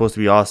movie is supposed to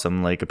be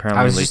awesome. Like,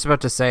 apparently, I was just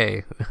about to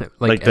say,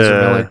 like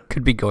Ezra Miller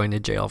could be going to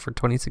jail for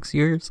 26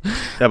 years.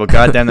 Yeah, but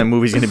goddamn, that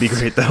movie's gonna be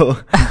great though.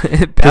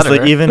 Because,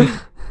 like, even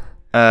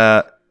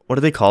what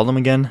do they call them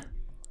again?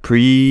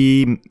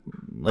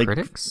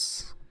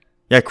 Critics.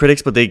 Yeah,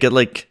 critics, but they get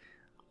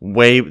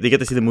they get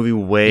to see the movie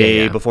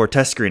way before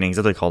test screenings.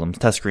 That's what they call them,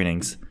 test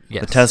screenings.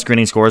 Yes. The test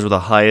screening scores were the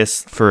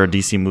highest for a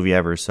DC movie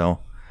ever. So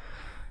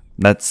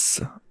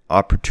that's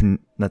opportune.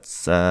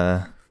 That's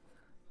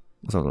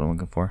what's what I'm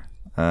looking for?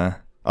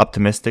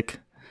 Optimistic.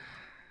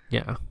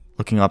 Yeah.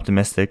 Looking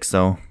optimistic.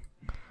 So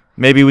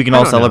maybe we can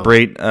all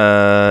celebrate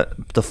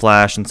the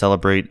Flash and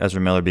celebrate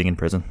Ezra Miller being in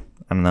prison.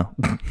 I don't know.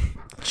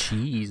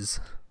 Jeez.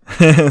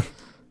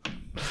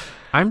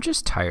 I'm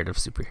just tired of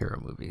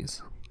superhero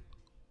movies.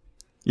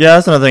 Yeah,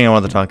 that's another thing I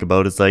wanted to talk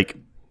about. Is, like,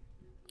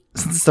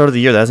 since the start of the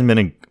year, we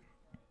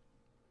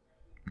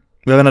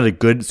haven't had a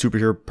good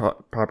superhero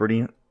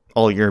property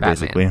all year,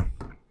 basically.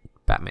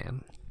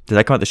 Batman. Did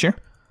that come out this year?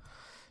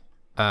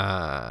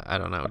 I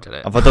don't know. Did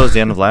it? I thought that was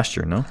the end of last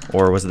year, no?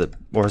 Or was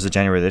it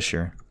January this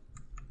year?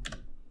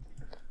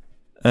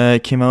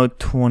 It came out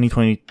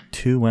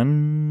 2022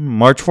 when?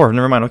 March 4th.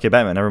 Never mind. Okay,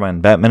 Batman. Never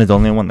mind. Batman is the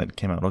only one that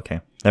came out.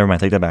 Okay. Never mind.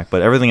 Take that back.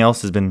 But everything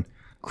else has been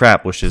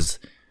crap, which is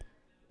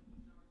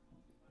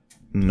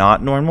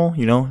not normal,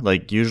 you know?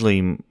 Like,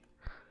 usually,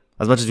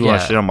 as much as you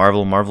want to shit on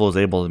Marvel is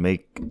able to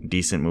make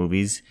decent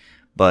movies.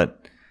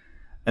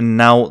 And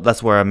now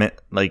that's where I'm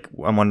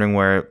wondering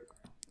where,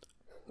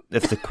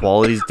 if the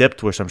quality's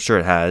dipped, which I'm sure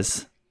it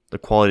has, the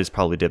quality's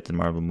probably dipped in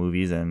Marvel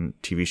movies and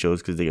TV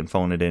shows because they can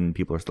phone it in and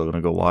people are still going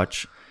to go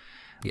watch.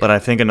 Yeah. But I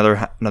think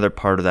another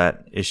part of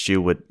that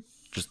issue with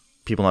just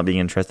people not being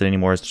interested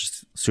anymore is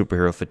just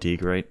superhero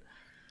fatigue, right?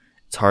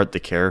 It's hard to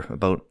care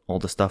about all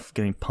the stuff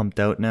getting pumped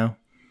out now,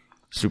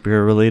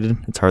 superhero related.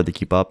 It's hard to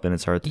keep up and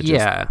it's hard to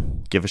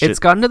just give a shit. It's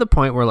gotten to the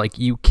point where, like,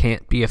 you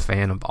can't be a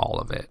fan of all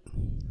of it.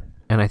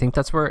 And I think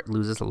that's where it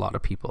loses a lot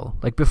of people.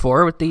 Like,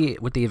 before with the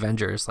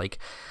Avengers, like...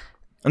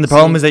 And the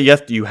problem is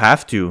that you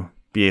have to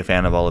be a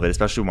fan of all of it,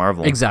 especially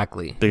Marvel.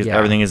 Exactly. Because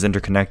everything is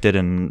interconnected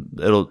and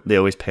they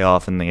always pay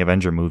off in the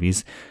Avenger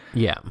movies.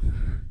 Yeah.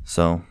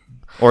 So,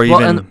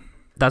 and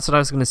that's what I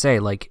was going to say.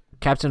 Like,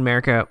 Captain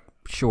America,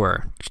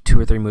 sure, 2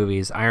 or 3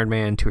 movies. Iron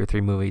Man, 2 or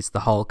 3 movies.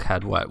 The Hulk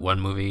had, 1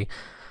 movie?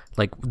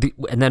 Like,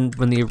 and then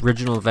when the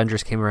original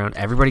Avengers came around,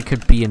 everybody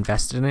could be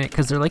invested in it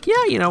because they're like,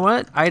 yeah, you know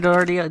what? I'd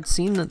already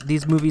seen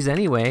these movies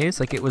anyways.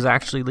 Like, it was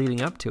actually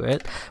leading up to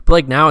it. But,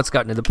 like, now it's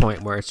gotten to the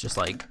point where it's just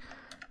like,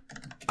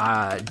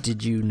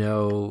 did you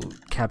know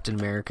Captain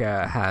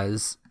America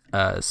has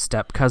a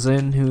step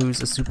cousin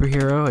who's a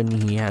superhero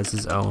and he has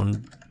his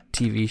own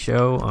TV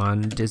show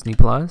on Disney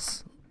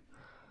Plus?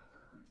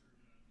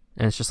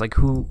 And it's just like,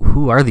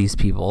 who are these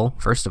people,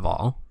 first of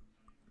all?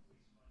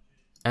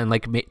 And,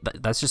 like,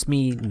 that's just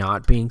me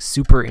not being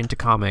super into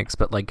comics,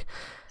 but, like,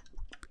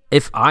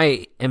 if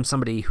I am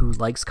somebody who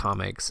likes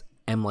comics,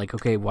 am like,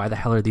 okay, why the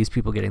hell are these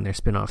people getting their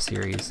spin-off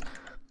series?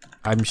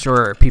 I'm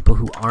sure people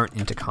who aren't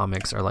into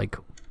comics are like,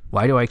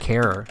 why do I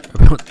care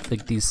about,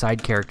 like, these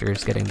side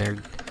characters getting their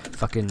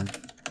fucking,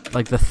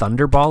 like, the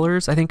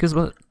Thunderballers, I think is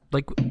what,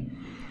 like,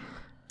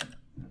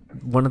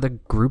 one of the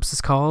groups is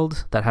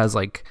called, that has,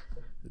 like,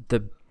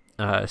 the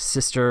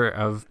sister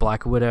of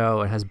Black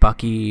Widow. It has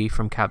Bucky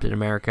from Captain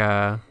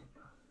America.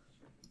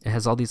 It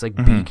has all these, like,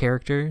 B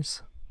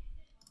characters.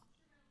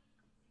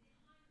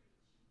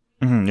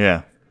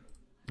 Yeah.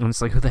 And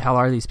it's like, who the hell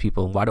are these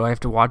people? Why do I have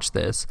to watch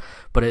this?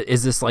 But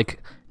is this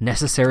like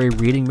necessary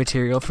reading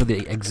material for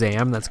the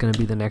exam that's going to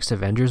be the next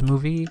Avengers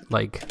movie?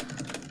 Like,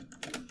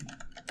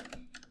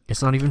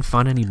 it's not even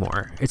fun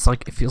anymore. It's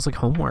like, it feels like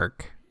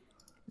homework.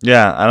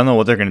 Yeah, I don't know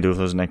what they're going to do with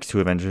those next 2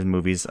 Avengers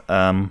movies.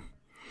 I'll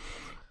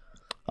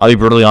be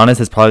brutally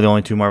honest, it's probably the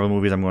only 2 Marvel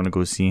movies I'm going to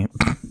go see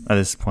at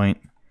this point.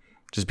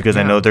 Just because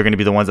I know they're going to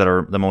be the ones that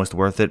are the most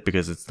worth it,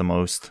 because it's the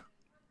most...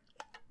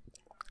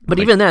 But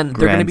like, even then,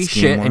 they're going to be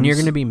shit, and you're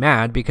going to be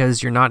mad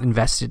because you're not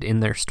invested in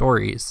their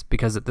stories,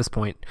 because at this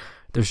point,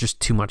 there's just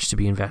too much to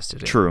be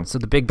invested in. True. So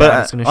the big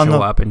bad is going to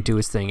show up and do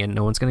his thing, and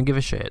no one's going to give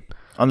a shit.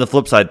 On the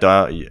flip side,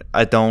 though,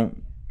 I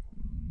don't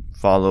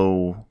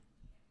follow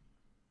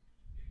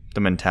the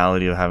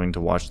mentality of having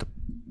to watch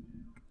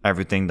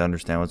everything to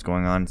understand what's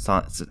going on.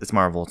 It's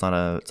Marvel.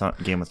 It's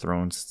not Game of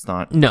Thrones. It's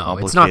not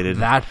complicated. It's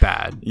not that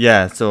bad.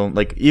 Yeah. So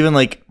like, even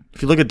like,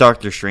 if you look at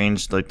Doctor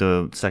Strange, like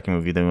the second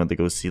movie, then when they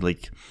go see,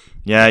 like,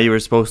 yeah, you were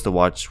supposed to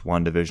watch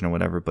WandaVision or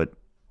whatever, but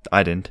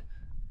I didn't.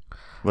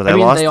 Was I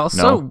lost? They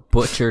also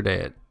butchered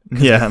it.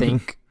 Yeah.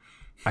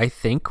 I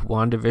think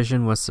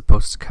WandaVision was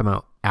supposed to come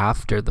out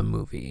after the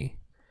movie,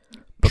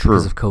 but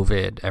because of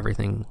COVID,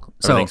 everything's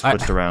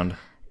switched around.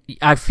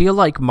 I feel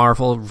like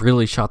Marvel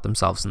really shot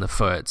themselves in the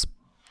foots.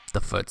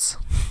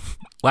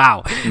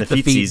 Wow. The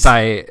feet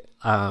by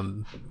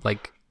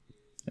like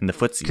in the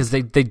footsies, because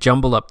they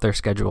jumble up their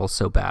schedule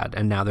so bad,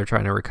 and now they're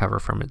trying to recover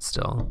from it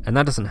still, and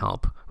that doesn't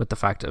help with the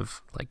fact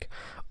of like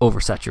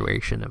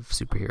oversaturation of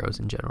superheroes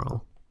in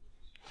general.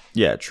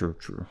 Yeah, true.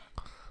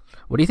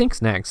 What do you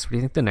think's next? What do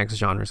you think the next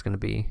genre is going to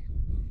be,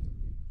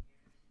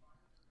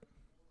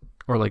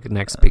 or like the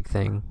next big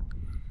thing?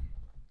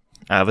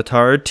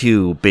 Avatar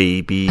 2,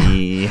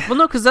 baby. Well,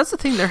 no, because that's the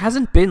thing. There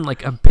hasn't been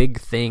like a big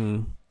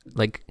thing.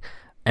 Like,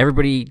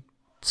 everybody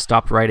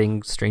stopped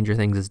writing Stranger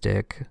Things as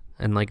dick,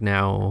 and like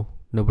now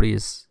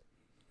there's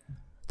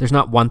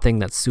not one thing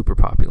that's super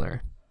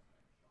popular.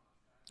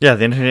 Yeah,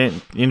 the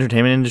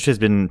entertainment industry has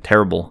been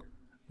terrible.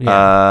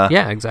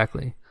 Yeah,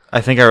 exactly.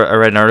 I think I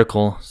read an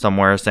article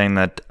somewhere saying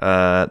that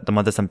the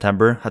month of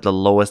September had the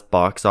lowest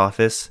box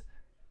office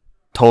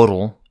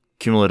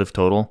cumulative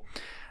total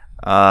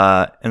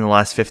in the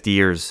last 50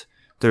 years.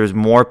 There's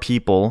more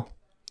people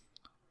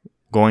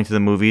going to the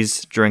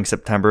movies during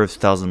September of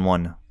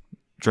 2001,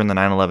 during the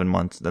 9/11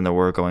 month, than there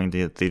were going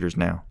to the theaters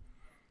now.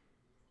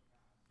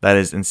 That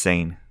is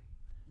insane.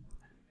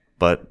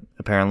 But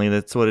apparently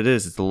that's what it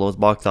is. It's the lowest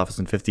box office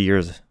in 50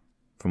 years,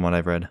 from what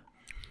I've read.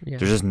 Yeah.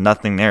 There's just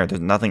nothing there. There's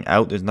nothing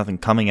out. There's nothing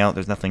coming out.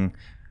 There's nothing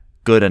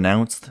good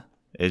announced.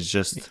 It's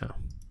just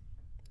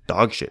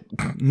dog shit.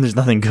 There's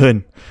nothing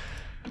good.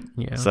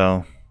 Yeah.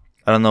 So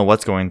I don't know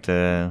what's going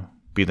to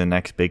be the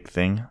next big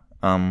thing.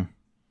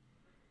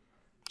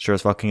 Sure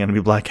as fucking gonna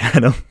be Black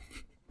Adam.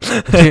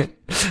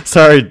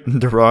 Sorry,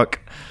 The Rock.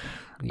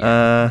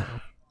 Yeah.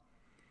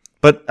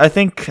 But I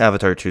think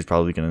Avatar 2 is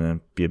probably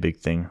gonna be a big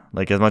thing.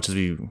 Like, as much as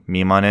we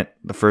meme on it,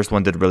 the first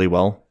one did really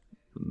well.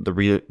 The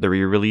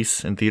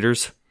re-release in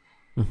theaters.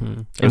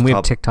 Mm-hmm. And we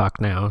have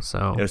TikTok now,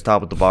 so it was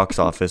top of the box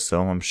office.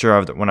 So I'm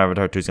sure when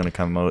Avatar 2 is gonna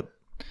come out,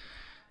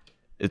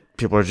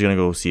 people are just gonna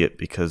go see it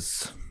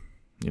because,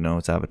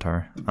 it's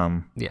Avatar.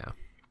 Yeah.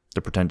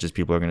 The pretentious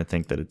people are gonna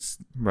think that it's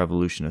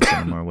revolution of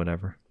cinema or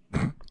whatever.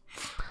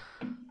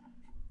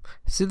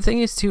 See, the thing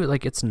is too,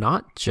 like, it's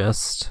not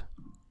just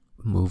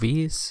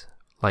movies.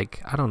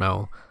 Like, I don't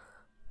know,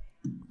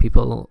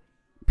 people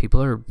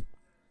are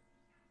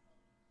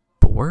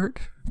bored.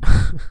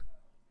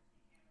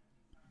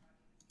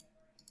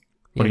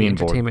 What do you mean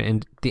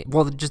entertainment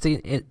bored?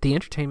 The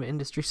entertainment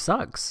industry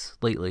sucks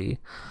lately.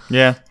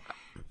 Yeah,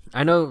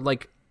 I know.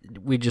 Like,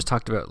 we just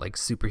talked about like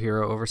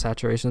superhero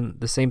oversaturation.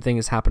 The same thing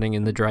is happening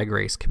in the Drag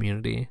Race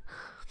community.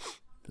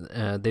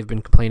 They've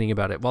been complaining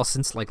about it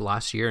since like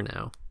last year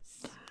now,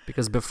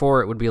 because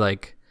before it would be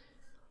like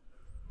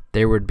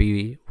there would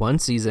be one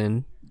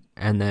season,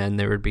 and then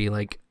there would be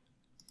like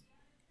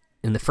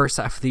in the first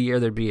half of the year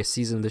there'd be a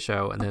season of the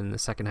show, and then in the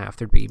second half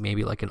there'd be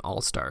maybe like an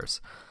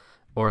All-Stars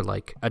or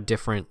like a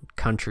different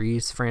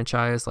country's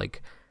franchise.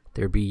 Like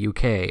there'd be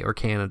UK or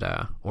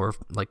Canada or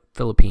like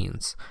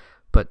Philippines.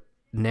 But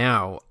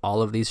now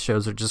all of these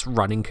shows are just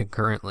running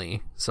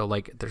concurrently, so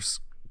like there's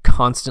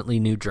constantly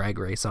new Drag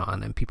Race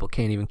on, and people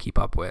can't even keep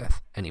up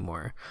with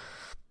anymore.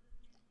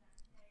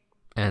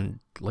 And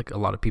like a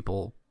lot of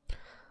people,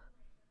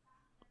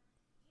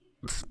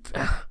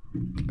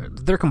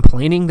 they're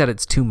complaining that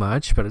it's too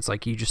much, but it's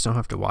like you just don't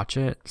have to watch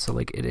it. So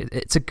like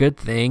it's a good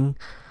thing,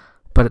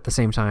 but at the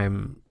same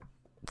time,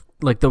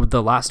 like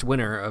the last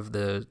winner of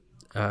the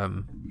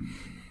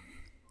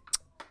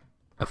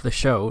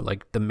show,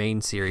 like the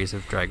main series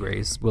of Drag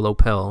Race, Willow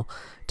Pill,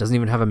 doesn't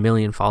even have 1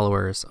 million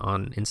followers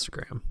on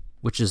Instagram,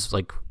 which is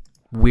like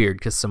weird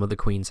because some of the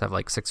queens have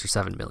like 6 or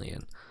 7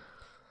 million.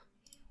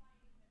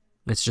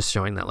 It's just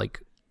showing that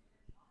like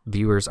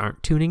viewers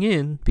aren't tuning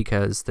in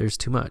because there's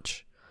too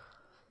much.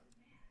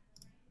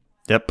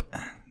 Yep,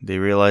 they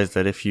realize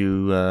that if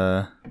you,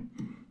 they're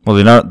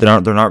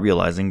not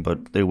realizing,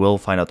 but they will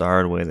find out the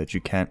hard way that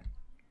you can't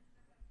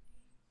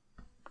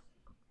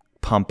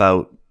pump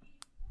out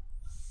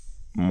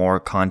more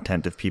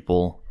content if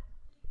people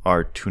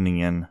are tuning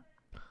in.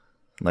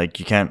 Like,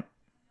 you can't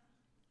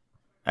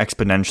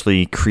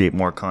exponentially create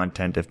more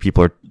content if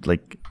people are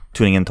like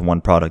tuning into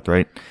one product,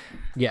 right?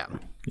 Yeah.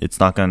 It's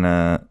not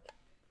gonna.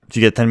 If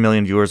you get 10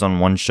 million viewers on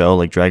one show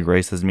like Drag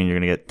Race, doesn't mean you're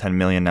gonna get 10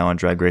 million now on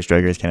Drag Race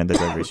Canada,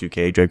 Drag Race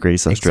UK, Drag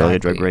Race Australia,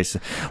 Exactly. Drag Race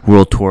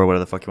World Tour, whatever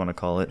the fuck you want to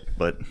call it.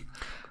 But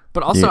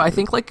also, I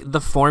think like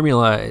the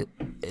formula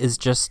is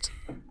just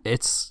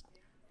it's.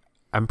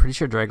 I'm pretty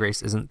sure Drag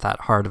Race isn't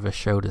that hard of a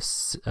show to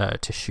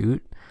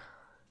shoot.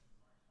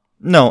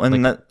 No,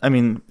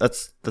 and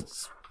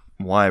that's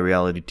why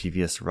reality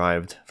TV has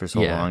survived for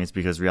so long. It's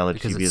because reality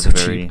TV is a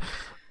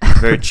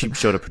very cheap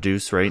show to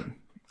produce, right?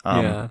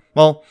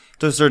 Well,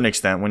 to a certain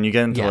extent, when you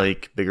get into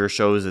like bigger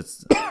shows,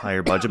 it's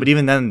higher budget. But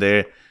even then,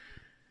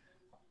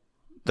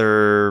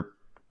 they're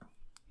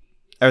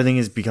everything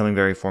is becoming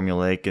very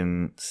formulaic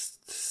and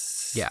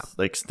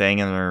like staying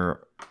in their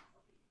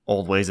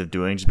old ways of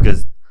doing, just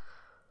because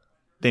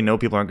they know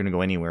people aren't going to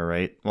go anywhere,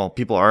 right? Well,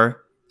 people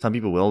are. Some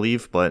people will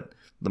leave, but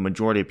the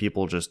majority of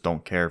people just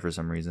don't care for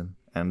some reason,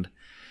 and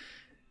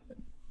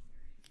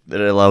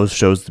it allows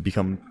shows to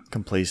become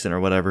complacent or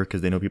whatever because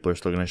they know people are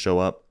still going to show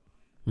up.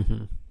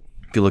 Mm-hmm.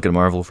 If you look at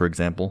Marvel, for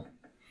example,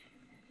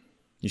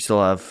 you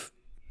still have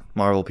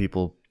Marvel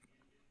people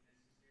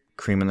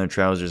creaming their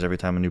trousers every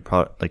time a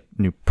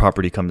new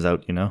property comes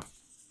out, you know?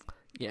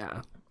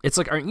 Yeah. It's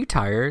like, aren't you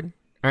tired?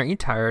 Aren't you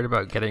tired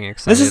about getting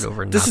excited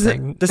over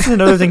nothing? This is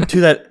another thing,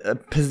 too, that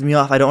pisses me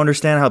off. I don't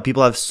understand how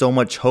people have so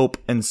much hope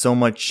and so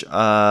much,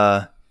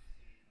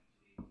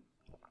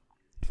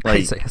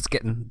 it's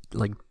getting,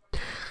 like,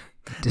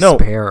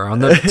 despair on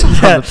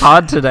the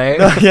pod today.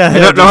 I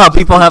don't know how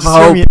people have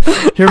hope.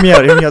 Hear me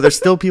out. There's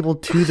still people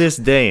to this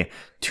day,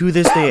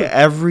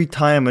 every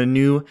time a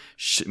new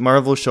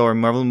Marvel show or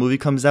Marvel movie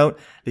comes out,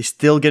 they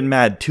still get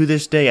mad to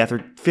this day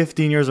after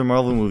 15 years of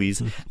Marvel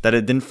movies that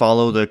it didn't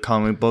follow the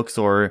comic books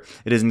or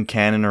it isn't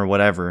canon or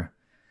whatever.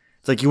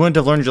 It's like, you wouldn't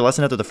have learned your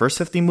lesson after the first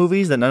 15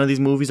 movies that none of these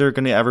movies are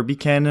going to ever be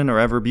canon or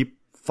ever be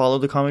follow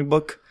the comic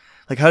book.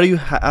 Like,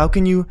 how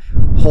can you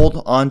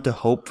hold on to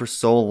hope for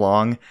so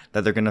long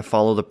that they're going to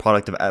follow the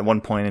product at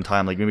one point in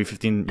time, like maybe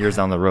 15 years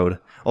down the road?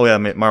 Oh yeah,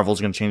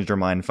 Marvel's going to change their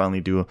mind and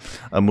finally do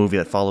a movie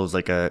that follows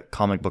like a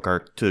comic book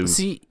arc to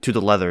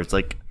the leather. It's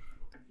like,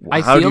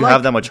 how do you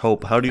have that much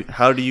hope? How do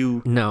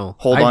you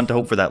hold on to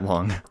hope for that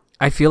long?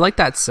 I feel like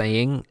that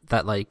saying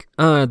that like,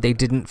 they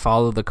didn't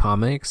follow the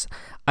comics.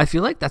 I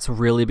feel like that's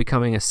really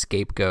becoming a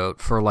scapegoat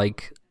for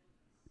like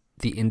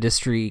the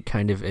industry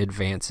kind of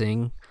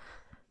advancing,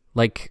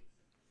 like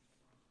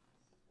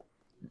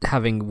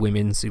having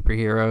women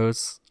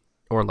superheroes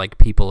or like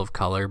people of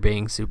color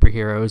being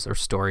superheroes or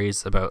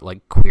stories about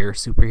like queer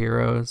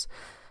superheroes,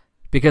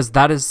 because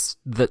that is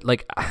the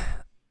like,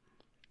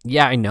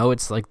 yeah, I know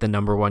it's like the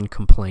number one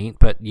complaint,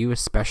 but you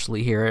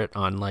especially hear it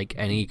on like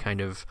any kind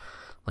of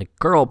like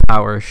girl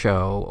power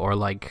show or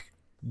like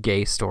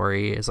gay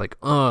story is like,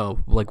 oh,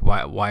 like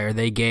why are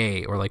they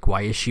gay, or like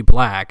why is she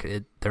black?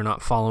 They're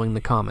not following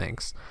the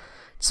comics.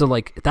 So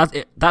like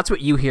that's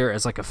what you hear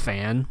as like a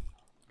fan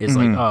is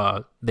like,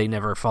 oh, they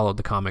never followed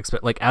the comics.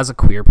 But like as a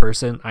queer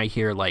person, I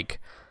hear like,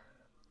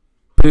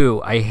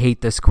 boo, I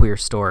hate this queer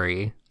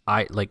story.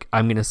 I'm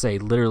gonna say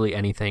literally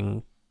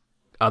anything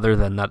other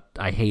than that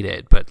I hate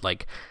it. But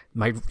like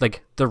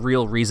the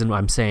real reason why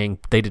I'm saying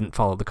they didn't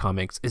follow the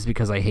comics is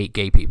because I hate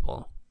gay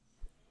people,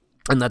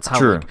 and that's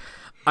how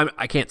like,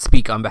 I can't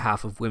speak on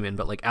behalf of women,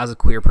 but like as a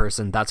queer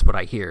person, that's what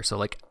I hear. So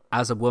like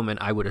as a woman,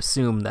 I would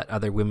assume that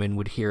other women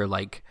would hear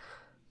like,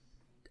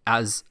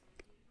 as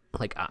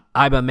like,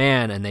 I'm a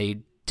man and they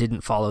didn't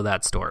follow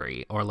that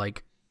story, or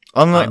like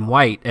I'm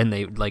white and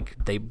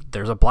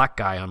there's a black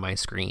guy on my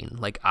screen,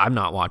 like I'm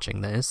not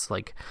watching this.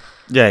 Like,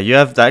 yeah, you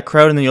have that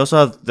crowd, and then you also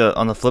have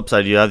on the flip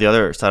side, you have the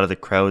other side of the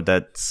crowd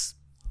that's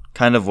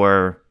kind of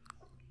where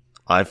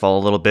I fall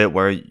a little bit,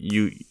 where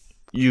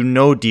you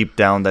know deep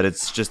down that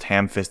it's just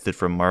ham-fisted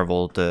from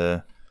Marvel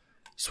to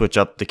switch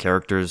up the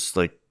characters,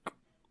 like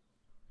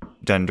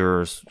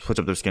gender, or switch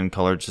up their skin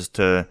color just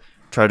to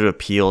try to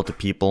appeal to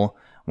people,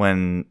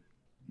 when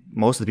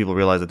most of the people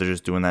realize that they're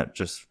just doing that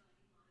just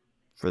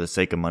for the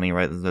sake of money,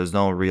 right? There's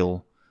no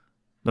real,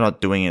 they're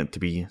not doing it to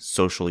be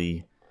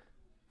socially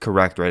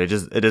correct, right?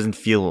 It doesn't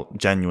feel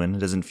genuine. It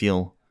doesn't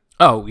feel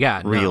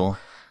real.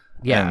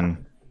 Yeah.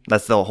 And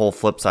that's the whole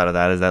flip side of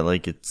that, is that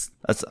like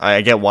I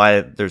get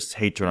why there's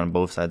hatred on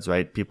both sides,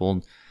 right?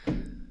 People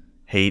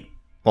hate,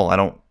 well, I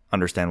don't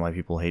understand why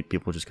people hate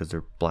people just because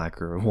they're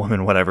black or a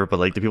woman, whatever, but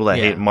like the people that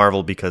hate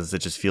Marvel because it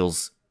just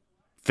feels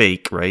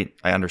fake, right?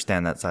 I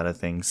understand that side of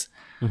things,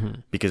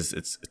 because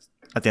it's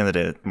at the end of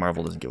the day,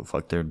 Marvel doesn't give a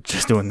fuck. They're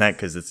just doing that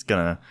because it's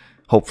gonna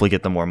hopefully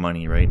get them more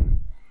money, right?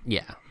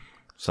 Yeah.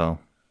 So,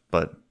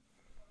 but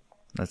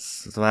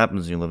that's what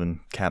happens when you live in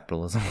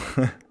capitalism.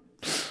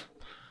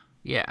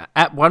 Yeah.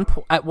 At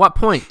what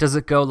point does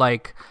it go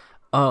like,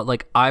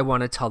 like I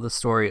want to tell the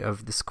story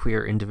of this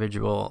queer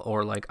individual,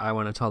 or like I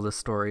want to tell the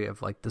story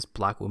of like this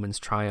black woman's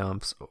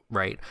triumphs,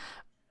 right?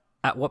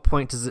 At what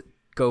point does it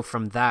go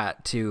from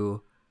that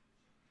to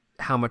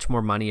how much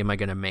more money am I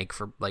going to make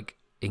for like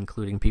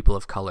including people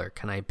of color?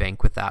 Can I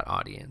bank with that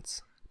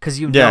audience? Because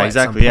at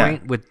some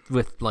point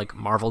with like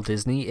Marvel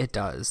Disney, it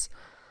does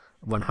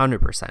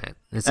 100%.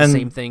 It's the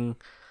same thing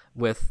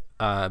with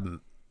The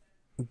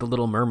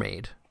Little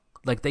Mermaid.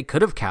 Like they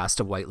could have cast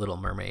a white Little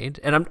Mermaid,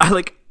 and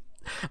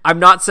I'm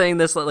not saying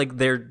this like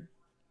they're.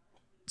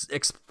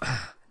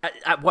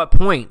 At what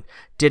point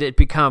did it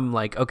become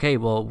like, okay,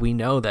 well, we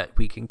know that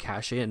we can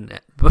cash in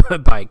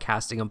by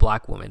casting a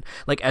black woman?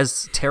 Like,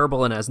 as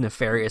terrible and as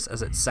nefarious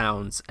as it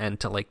sounds, and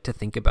to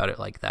think about it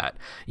like that,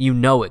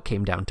 it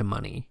came down to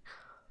money.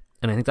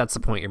 And I think that's the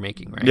point you're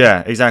making, right?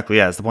 Yeah, exactly.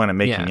 Yeah, it's the point I'm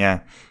making.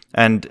 Yeah.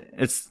 And what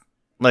was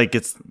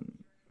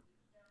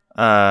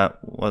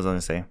I going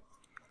to say?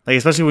 Like,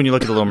 especially when you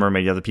look at The Little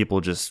Mermaid, you have the people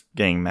just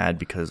getting mad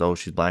because, oh,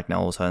 she's black now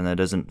all of a sudden. That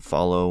doesn't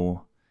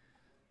follow,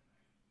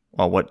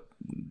 well, what...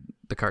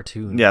 The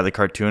cartoon. Yeah, the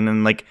cartoon.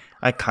 And like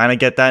I kind of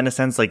get that in a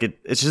sense. Like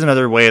it's just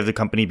another way of the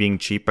company being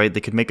cheap, right?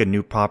 They could make a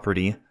new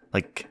property.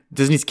 Like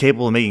Disney's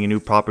capable of making a new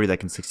property that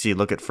can succeed.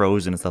 Look at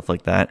Frozen and stuff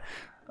like that.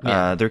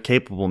 Yeah. They're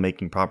capable of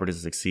making properties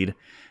that succeed.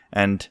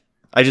 And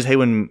I just hate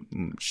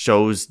when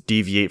shows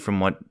deviate from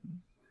what,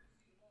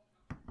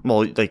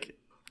 well, like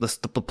the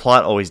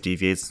plot always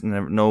deviates.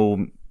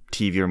 No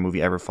TV or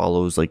movie ever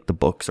follows like the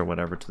books or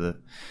whatever to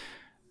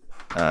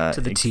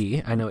the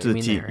T. I know what you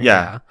mean there.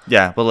 Yeah.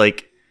 But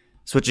like,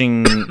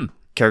 switching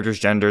characters'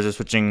 genders or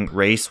switching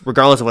race,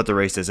 regardless of what the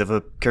race is. If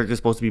a character is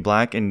supposed to be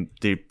black and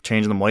they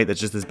change them white, that's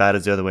just as bad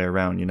as the other way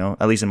around,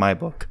 At least in my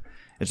book.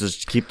 It's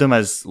just keep them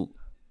as,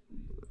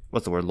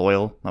 what's the word,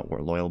 loyal? Not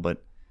word loyal,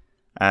 but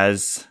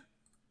as...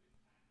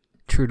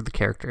 True to the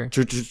character.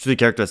 True to the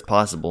character as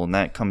possible, and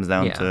that comes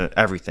down to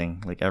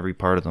everything, like every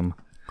part of them.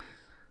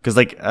 Because,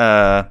 like,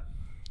 I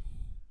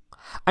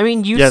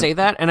mean, you say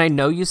that, and I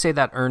know you say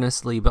that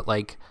earnestly, but,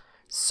 like...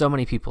 So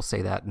many people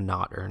say that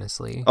not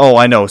earnestly. Oh,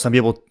 I know. Some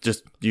people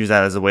just use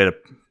that as a way to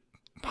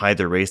hide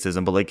their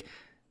racism. But like,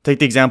 take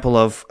the example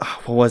of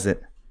what was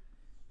it?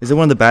 Is it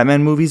one of the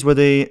Batman movies where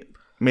they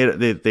made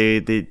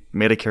they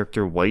made a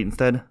character white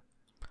instead?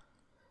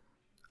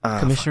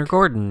 Commissioner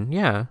Gordon,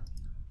 yeah.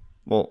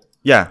 Well,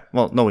 yeah.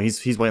 Well, no,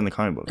 he's white in the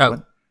comic book.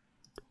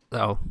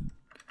 Oh,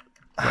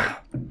 right.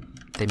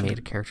 They made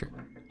a character.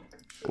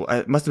 Well,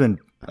 it must have been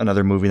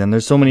another movie. Then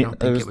there's so many. I don't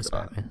think it was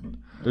Batman.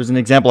 There's an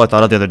example I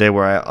thought of the other day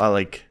where I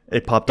like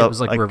it popped up. It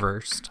was like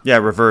reversed. Yeah,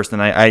 reversed,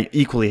 and I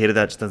equally hated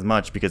that just as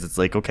much because it's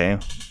like, okay,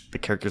 the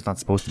character's not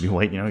supposed to be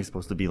white, he's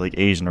supposed to be like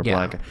Asian or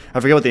black.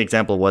 I forget what the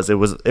example was. It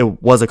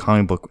was a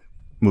comic book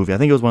movie. I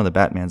think it was one of the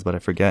Batmans, but I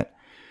forget.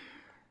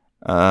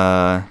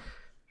 I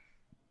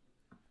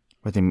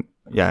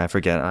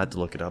forget. I had to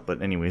look it up,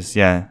 but anyways,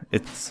 yeah,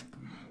 it's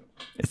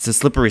a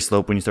slippery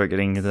slope when you start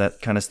getting into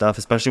that kind of stuff,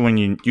 especially when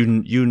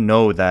you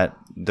know that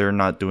they're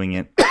not doing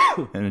it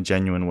in a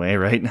genuine way,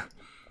 right?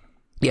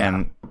 Yeah.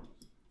 And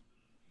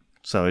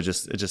so it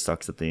just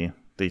sucks that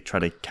they try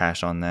to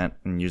cash on that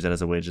and use that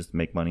as a way to just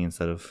make money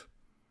instead of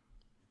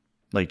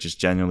like just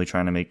genuinely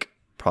trying to make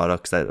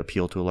products that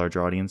appeal to a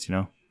larger audience,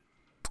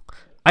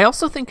 I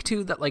also think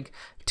too that like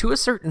to a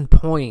certain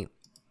point,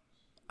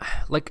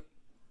 like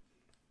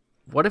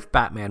what if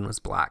Batman was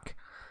black?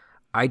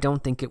 I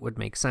don't think it would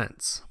make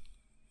sense.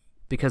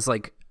 Because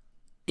like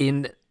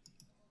in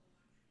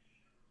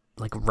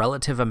like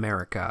relative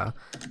America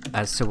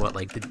as to what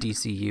like the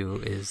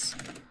DCU is,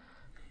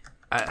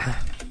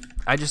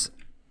 I just,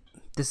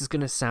 this is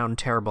going to sound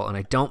terrible and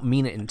I don't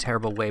mean it in a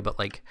terrible way, but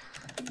like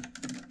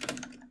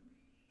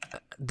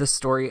the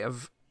story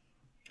of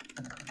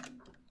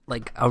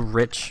like a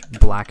rich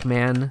black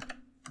man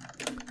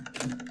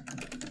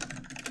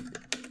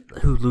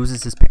who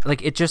loses his,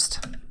 like it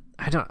just,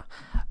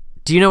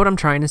 do you know what I'm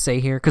trying to say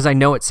here? Because I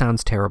know it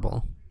sounds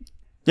terrible.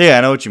 Yeah,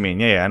 I know what you mean.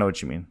 Yeah, I know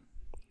what you mean.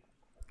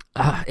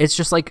 It's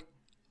just like,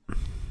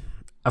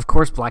 of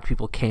course, black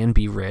people can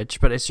be rich,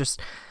 but it's just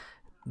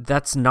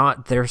that's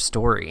not their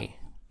story.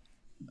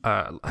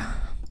 That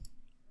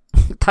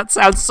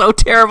sounds so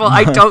terrible.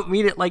 I don't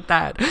mean it like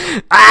that.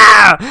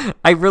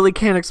 I really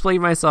can't explain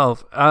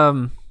myself.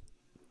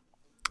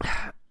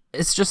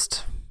 It's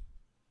just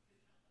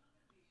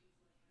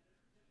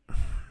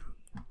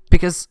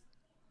because.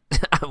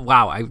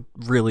 Wow, I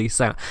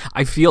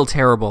feel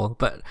terrible,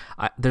 but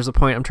there's a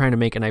point I'm trying to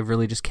make and I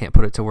really just can't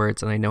put it to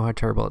words, and I know how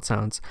terrible it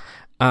sounds.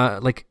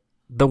 Like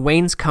the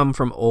Waynes come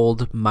from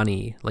old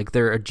money, like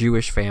they're a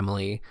Jewish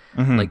family.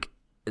 Mm-hmm. Like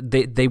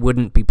they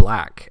wouldn't be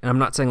black. And I'm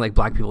not saying like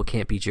black people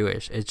can't be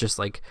Jewish. It's just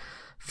like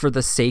for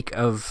the sake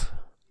of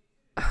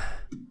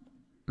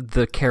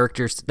the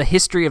characters, the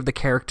history of the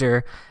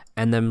character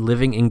and them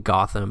living in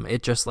Gotham,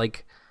 it just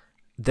like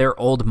they're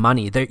old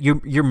money.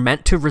 You're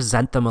meant to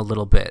resent them a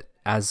little bit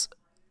as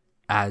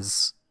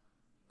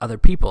other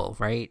people,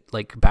 right?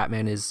 Like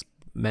Batman is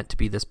meant to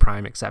be this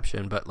prime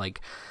exception, but like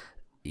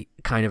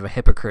kind of a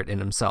hypocrite in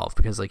himself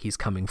because like he's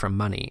coming from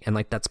money, and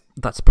like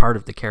that's part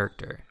of the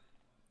character.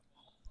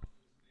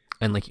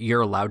 And like you're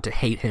allowed to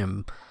hate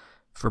him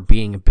for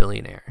being a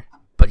billionaire,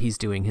 but he's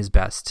doing his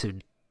best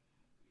to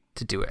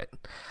do it.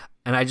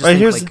 And I just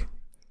think like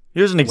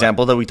Here's an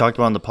example that we talked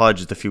about on the pod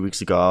just a few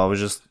weeks ago. I was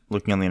just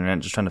looking on the internet,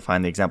 just trying to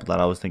find the example that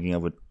I was thinking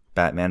of with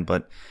Batman.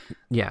 But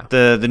yeah,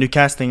 the new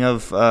casting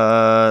of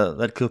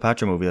that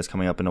Cleopatra movie that's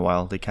coming up in a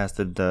while. They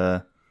casted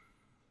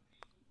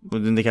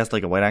didn't they cast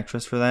like a white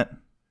actress for that?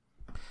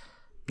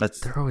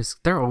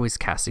 They're always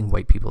casting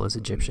white people as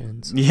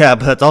Egyptians. Yeah,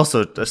 but that's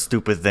also a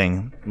stupid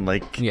thing.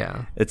 Like,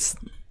 yeah, it's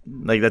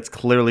like that's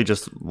clearly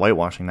just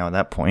whitewashing now at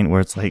that point,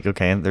 where it's like,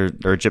 okay,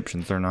 they're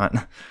Egyptians, they're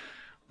not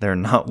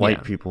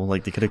white people.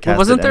 Like, they could have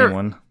casted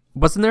anyone.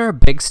 Wasn't there a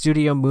big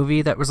studio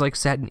movie that was like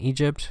set in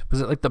Egypt? Was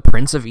it like The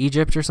Prince of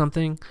Egypt or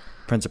something?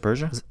 Prince of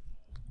Persia?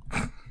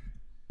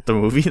 The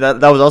movie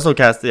that was also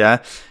cast, yeah.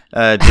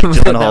 Jake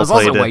Gyllenhaal that was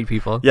played also white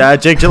people. Yeah,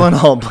 Jake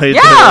Gyllenhaal played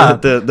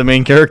the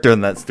main character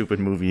in that stupid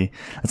movie.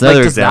 That's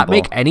another example. Does that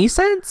make any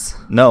sense?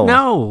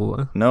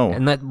 No.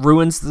 And that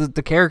ruins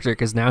the character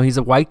because now he's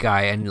a white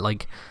guy and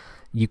like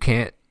you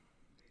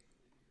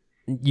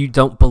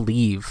don't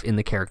believe in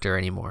the character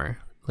anymore.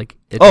 Like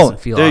it doesn't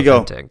feel authentic.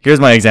 There you go. Here's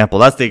my example.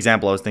 That's the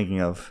example I was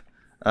thinking of.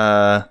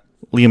 Liam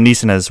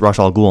Neeson as Ra's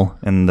al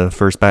Ghul in the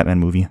first Batman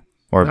movie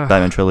or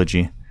Batman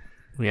trilogy.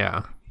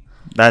 Yeah.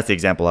 That's the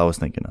example I was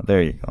thinking of.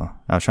 There you go.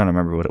 I was trying to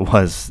remember what it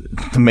was.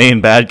 The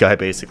main bad guy,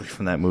 basically,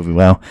 from that movie.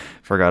 Wow.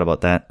 Forgot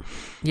about that.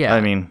 Yeah.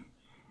 I mean,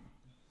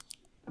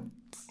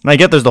 I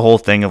get there's the whole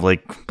thing of,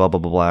 like, blah, blah,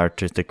 blah, blah,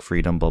 artistic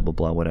freedom, blah, blah,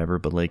 blah, whatever.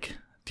 But, like,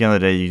 at the end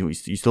of the day,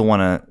 you still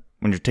want to,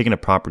 when you're taking a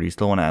property, you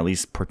still want to at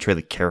least portray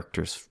the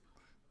characters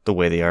the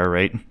way they are,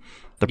 right?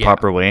 The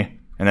proper way.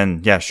 And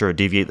then, yeah, sure,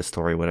 deviate the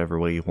story whatever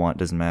way you want.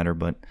 Doesn't matter.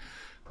 But,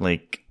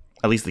 like,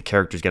 at least the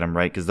characters get them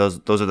right. Because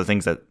those are the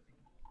things that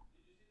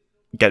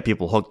get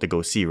people hooked to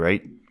go see,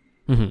 right?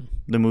 Mm-hmm.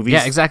 The movies.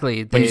 Yeah,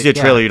 exactly. When you see a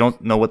trailer, you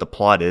don't know what the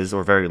plot is,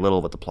 or very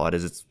little what the plot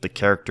is. It's the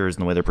characters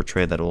and the way they're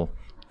portrayed that'll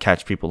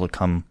catch people to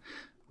come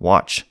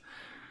watch.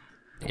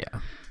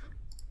 Yeah.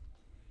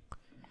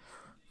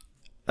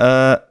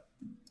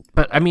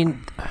 But I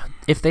mean,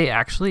 if they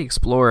actually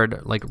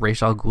explored like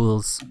Ra's al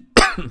Ghul's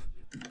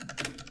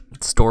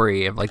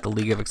story of like the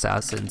League of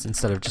Assassins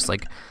instead of just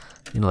like,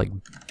 like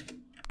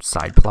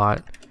side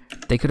plot,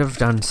 they could have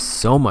done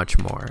so much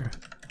more.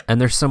 And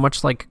there's so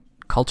much like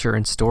culture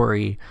and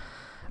story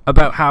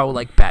about how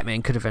like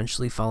Batman could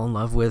eventually fall in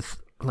love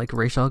with like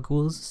Ra's al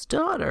Ghul's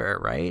daughter,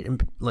 right?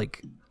 And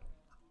like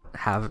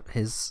have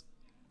his,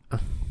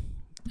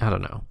 I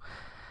don't know.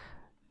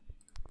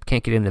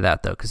 Can't get into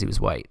that though because he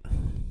was white.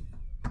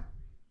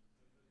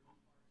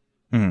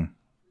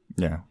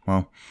 Yeah.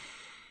 Well.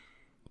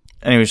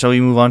 Anyway, shall we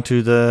move on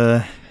to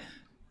the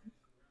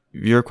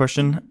viewer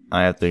question?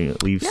 I have to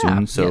leave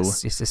soon, so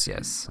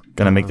yes.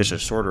 Gonna make this a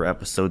shorter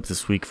episode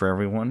this week for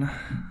everyone.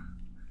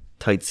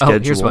 Tight schedule. Oh,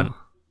 here's one.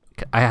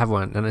 I have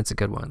one, and it's a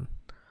good one.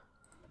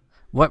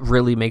 What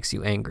really makes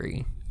you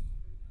angry?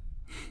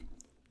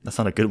 That's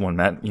not a good one,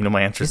 Matt. You know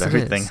my answer is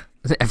everything.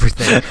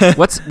 Everything.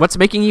 What's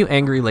making you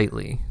angry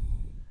lately?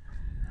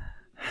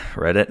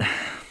 Reddit.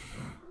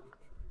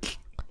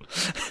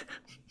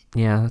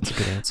 Yeah, that's a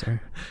good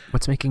answer.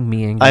 What's making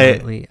me angry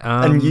lately?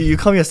 And you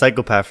call me a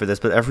psychopath for this,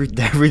 but every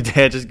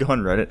day I just go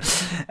on Reddit,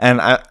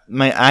 and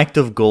my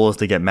active goal is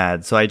to get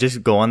mad. So I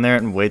just go on there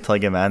and wait till I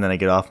get mad, and then I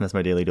get off, and that's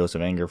my daily dose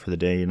of anger for the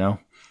day.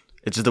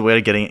 It's just a way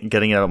of getting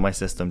it out of my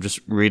system. Just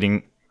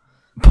reading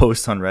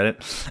posts on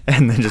Reddit,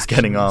 and then just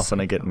getting off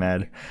when I get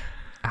mad.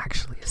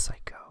 Actually, a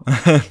psycho.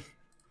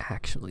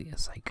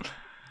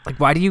 Like,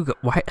 why do you go?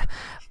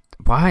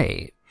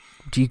 Why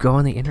do you go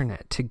on the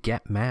internet to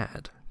get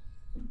mad?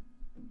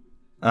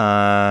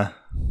 Yeah,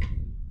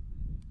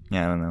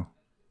 I don't know.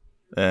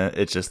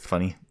 It's just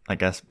funny, I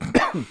guess.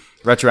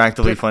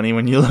 Retroactively funny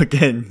when you look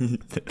in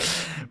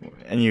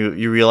and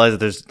you realize that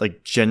there's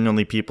like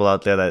genuinely people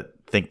out there that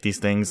think these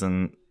things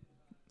and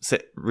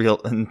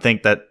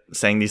think that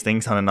saying these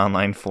things on an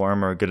online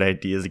forum are a good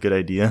idea is a good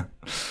idea.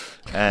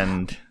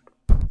 And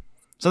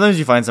sometimes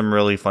you find some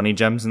really funny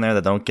gems in there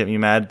that don't get me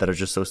mad, that are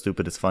just so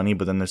stupid it's funny.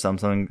 But then there's some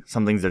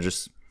things that are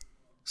just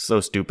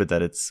so stupid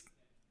that it's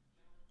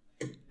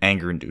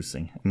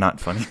anger-inducing,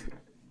 not funny.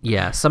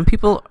 Yeah, some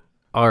people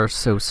are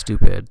so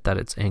stupid that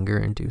it's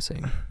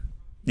anger-inducing.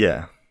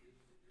 Yeah,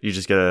 you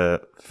just gotta.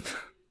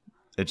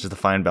 It's just a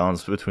fine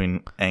balance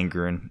between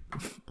anger and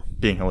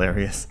being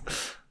hilarious.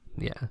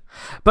 Yeah,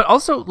 but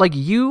also like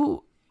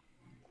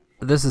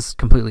this is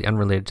completely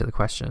unrelated to the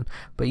question,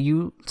 but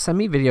you send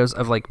me videos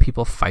of like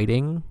people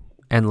fighting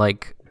and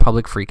like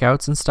public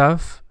freakouts and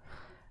stuff.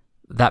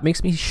 That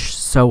makes me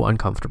so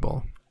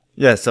uncomfortable.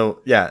 Yeah,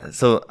 so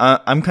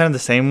I'm kind of the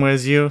same way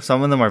as you.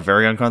 Some of them are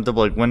very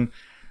uncomfortable. Like when,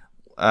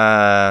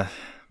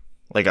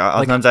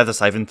 oftentimes I have to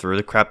siphon through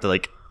the crap that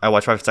like I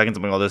watch 5 seconds.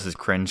 I'm like, oh, this is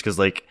cringe, because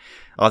like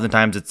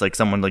oftentimes it's like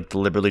someone like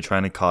deliberately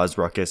trying to cause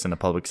ruckus in a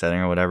public setting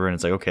or whatever, and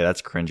it's like, okay,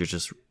 that's cringe. You're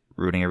just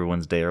ruining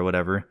everyone's day or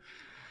whatever.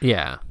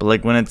 Yeah, but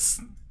like when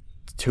it's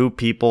two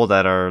people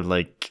that are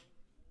like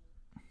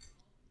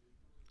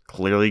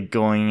clearly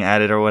going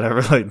at it or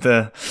whatever, like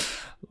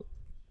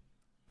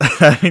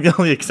I think the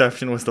only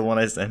exception was the one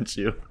I sent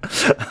you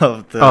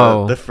of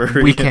the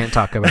furry. We can't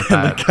talk about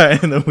that. The guy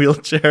in the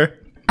wheelchair.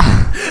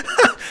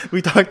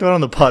 We talked about it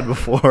on the pod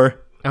before.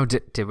 Oh,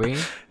 did we?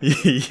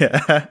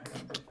 Yeah.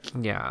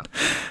 Yeah.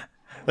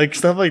 Like,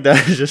 stuff like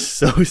that is just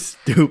so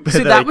stupid.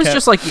 See, that was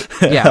just like,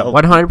 yeah,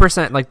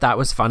 100%. Like, that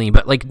was funny.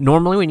 But, like,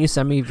 normally when you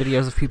send me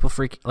videos of people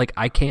like,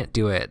 I can't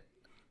do it.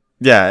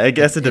 Yeah, I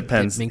guess it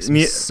depends. It makes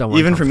me so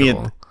even for me,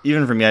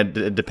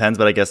 it depends.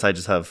 But I guess I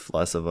just have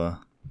less of a.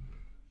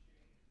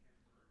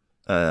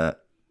 I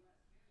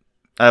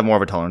have more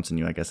of a tolerance than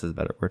you, I guess is a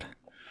better word.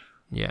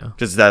 Yeah.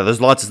 Just that there's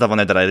lots of stuff on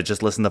there that I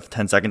just listen to for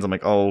 10 seconds. I'm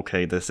like, oh,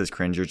 okay, this is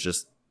cringe. You're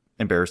just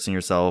embarrassing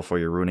yourself, or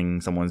you're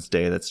ruining someone's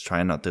day that's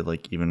trying not to,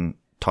 like, even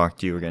talk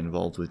to you or get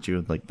involved with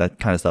you. Like, that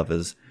kind of stuff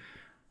is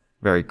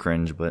very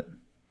cringe, but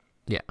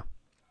yeah,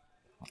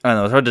 I don't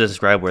know, it's hard to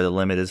describe where the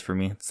limit is for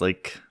me. It's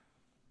like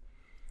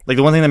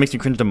the one thing that makes me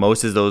cringe the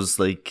most is those,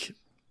 like,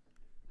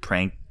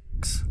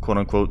 pranks, quote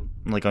unquote,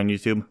 like, on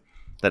YouTube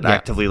that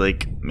actively,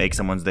 like, make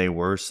someone's day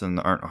worse and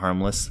aren't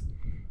harmless.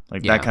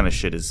 Like, that kind of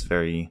shit is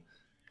very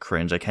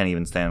cringe. I can't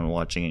even stand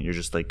watching it. You're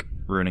just, like,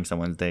 ruining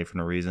someone's day for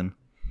no reason.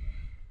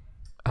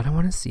 I don't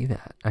want to see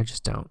that. I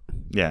just don't.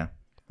 Yeah,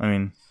 I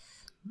mean,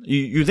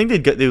 you think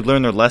they'd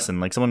learn their lesson?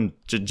 Like, someone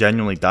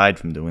genuinely died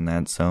from doing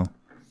that. So,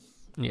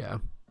 yeah,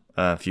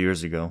 a few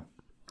years ago,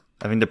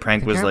 I think the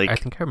prank was like. I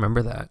think I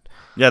remember that.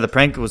 Yeah, the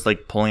prank was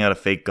like pulling out a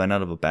fake gun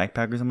out of a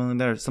backpack or something like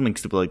that, or something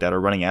stupid like that,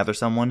 or running after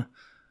someone,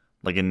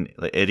 like an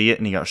idiot,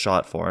 and he got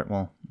shot for it.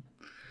 Well,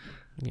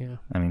 yeah,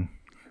 I mean,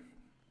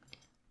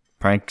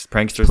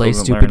 pranksters play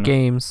stupid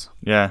games.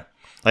 Yeah,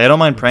 like, I don't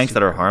mind pranks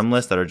that are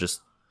harmless, that are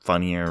just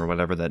funny or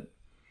whatever, that,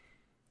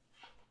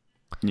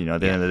 you know,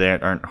 at the end of the day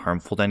aren't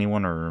harmful to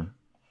anyone or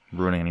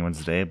ruining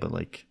anyone's day. But,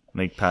 like,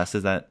 when it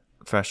passes that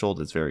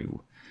threshold, it's very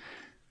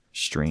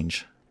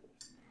strange.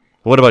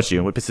 What about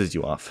you? What pisses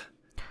you off?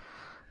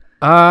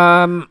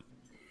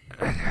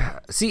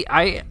 See,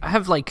 I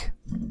have, like,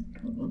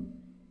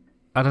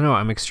 I don't know,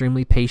 I'm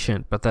extremely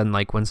patient, but then,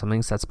 like, when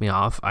something sets me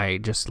off, I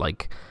just,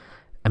 like,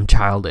 I'm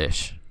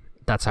childish.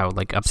 That's how,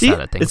 like, upset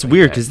at things. It's like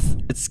weird because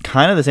it's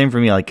kind of the same for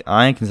me. Like,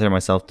 I consider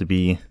myself to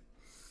be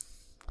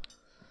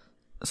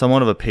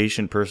somewhat of a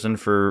patient person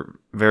for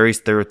very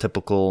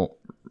stereotypical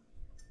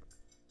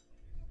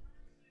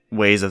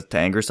ways to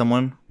anger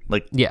someone.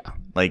 Like, yeah,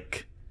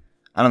 like,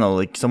 I don't know,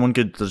 like, someone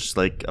could just,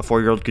 like, a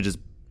 4-year-old could just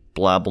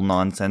blabble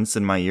nonsense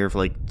in my ear for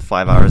like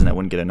 5 hours and I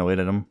wouldn't get annoyed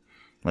at him.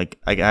 Like,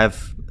 I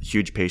have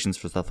huge patience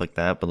for stuff like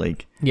that, but,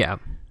 like, yeah,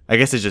 I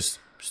guess it's just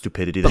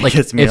stupidity that, like,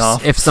 gets me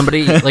off. If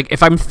somebody, like,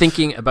 if I'm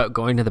thinking about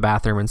going to the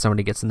bathroom and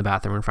somebody gets in the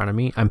bathroom in front of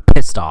me, I'm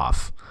pissed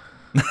off.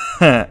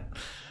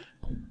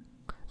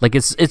 Like,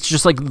 it's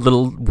just, like,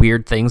 little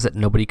weird things that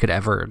nobody could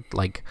ever,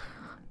 like,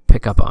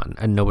 pick up on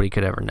and nobody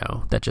could ever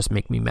know that just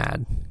make me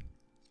mad.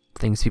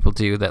 Things people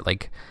do that,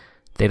 like,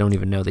 they don't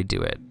even know they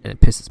do it, and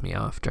it pisses me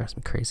off, drives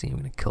me crazy. I'm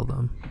gonna kill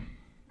them.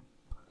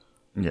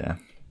 Yeah.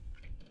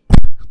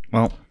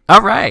 Well,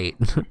 all right.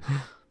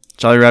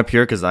 Shall we wrap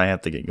here? Because I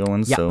have to get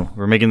going. Yep. So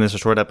we're making this a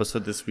short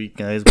episode this week,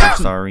 guys. We're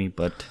sorry,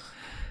 but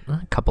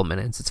a couple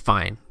minutes. It's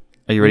fine.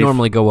 Are you ready? We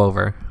normally go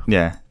over.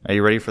 Yeah. Are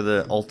you ready for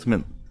the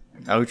ultimate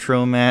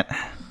outro, Matt?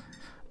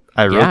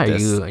 I wrote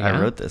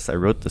this. I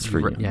wrote this for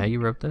you. Yeah,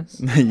 you wrote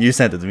this? You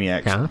sent it to me,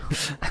 actually.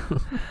 Yeah.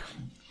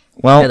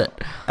 Well,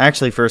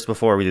 actually, first,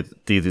 before we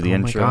do the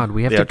intro. Oh, my God.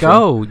 We have to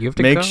go. You have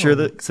to Make sure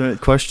that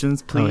submit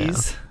questions,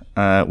 please.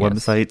 Oh, yeah.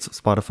 Websites,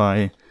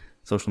 Spotify,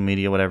 social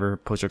media, whatever.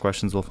 Post your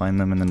questions. We'll find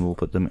them, and then we'll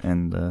put them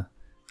in the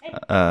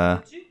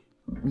the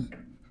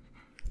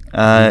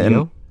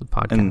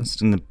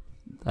podcast. In the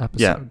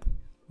episode. Yeah.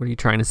 What are you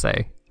trying to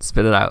say?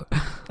 Spit it out.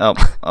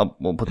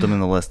 We'll put them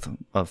in the list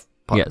of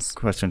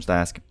questions to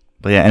ask.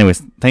 But yeah,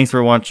 anyways, thanks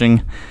for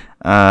watching.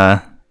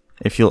 I'm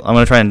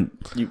gonna try and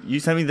you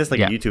sent me this a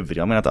YouTube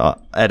video. I'm gonna have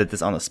to edit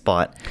this on the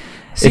spot.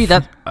 See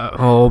that?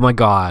 Oh my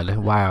God!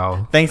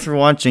 Wow. Thanks for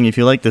watching. If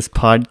you like this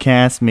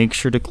podcast, make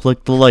sure to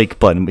click the like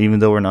button. Even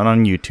though we're not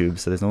on YouTube,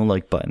 so there's no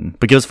like button.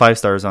 But give us 5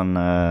 stars on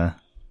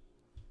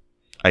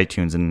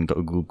iTunes and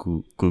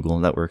Google.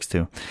 That works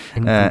too.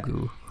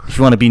 If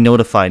you want to be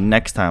notified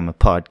next time a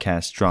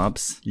podcast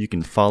drops, you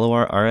can follow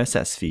our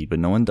RSS feed. But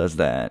no one does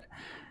that.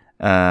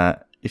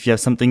 If you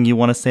have something you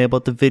want to say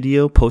about the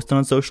video, post it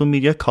on social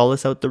media, call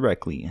us out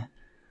directly.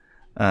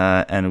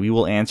 And we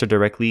will answer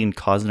directly and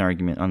cause an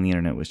argument on the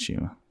internet with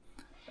you.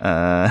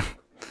 Where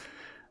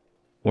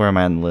am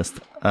I on the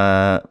list?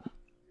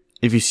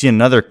 If you see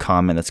another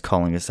comment that's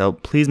calling us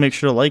out, please make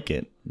sure to like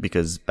it,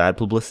 because bad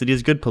publicity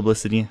is good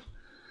publicity.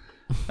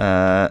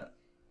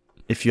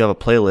 If you have a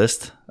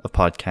playlist of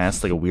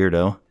podcasts like a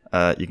weirdo,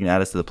 you can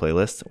add us to the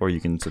playlist, or you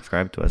can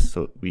subscribe to us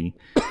so we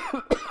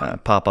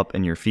pop up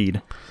in your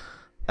feed.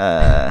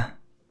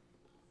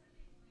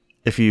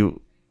 If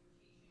you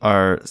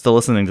are still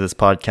listening to this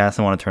podcast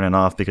and want to turn it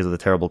off because of the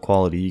terrible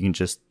quality, you can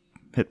just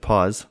hit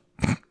pause.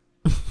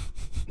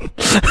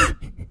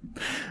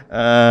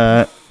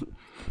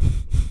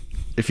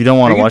 If you don't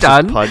want to watch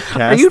this podcast,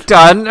 are you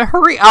done?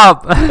 Hurry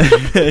up!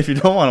 If you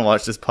don't want to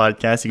watch this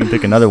podcast, you can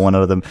pick another one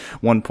out of the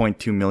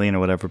 1.2 million or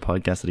whatever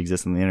podcasts that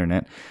exist on the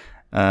internet.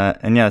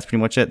 And yeah, that's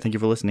pretty much it. Thank you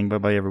for listening. Bye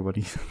bye,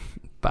 everybody.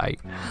 Bye.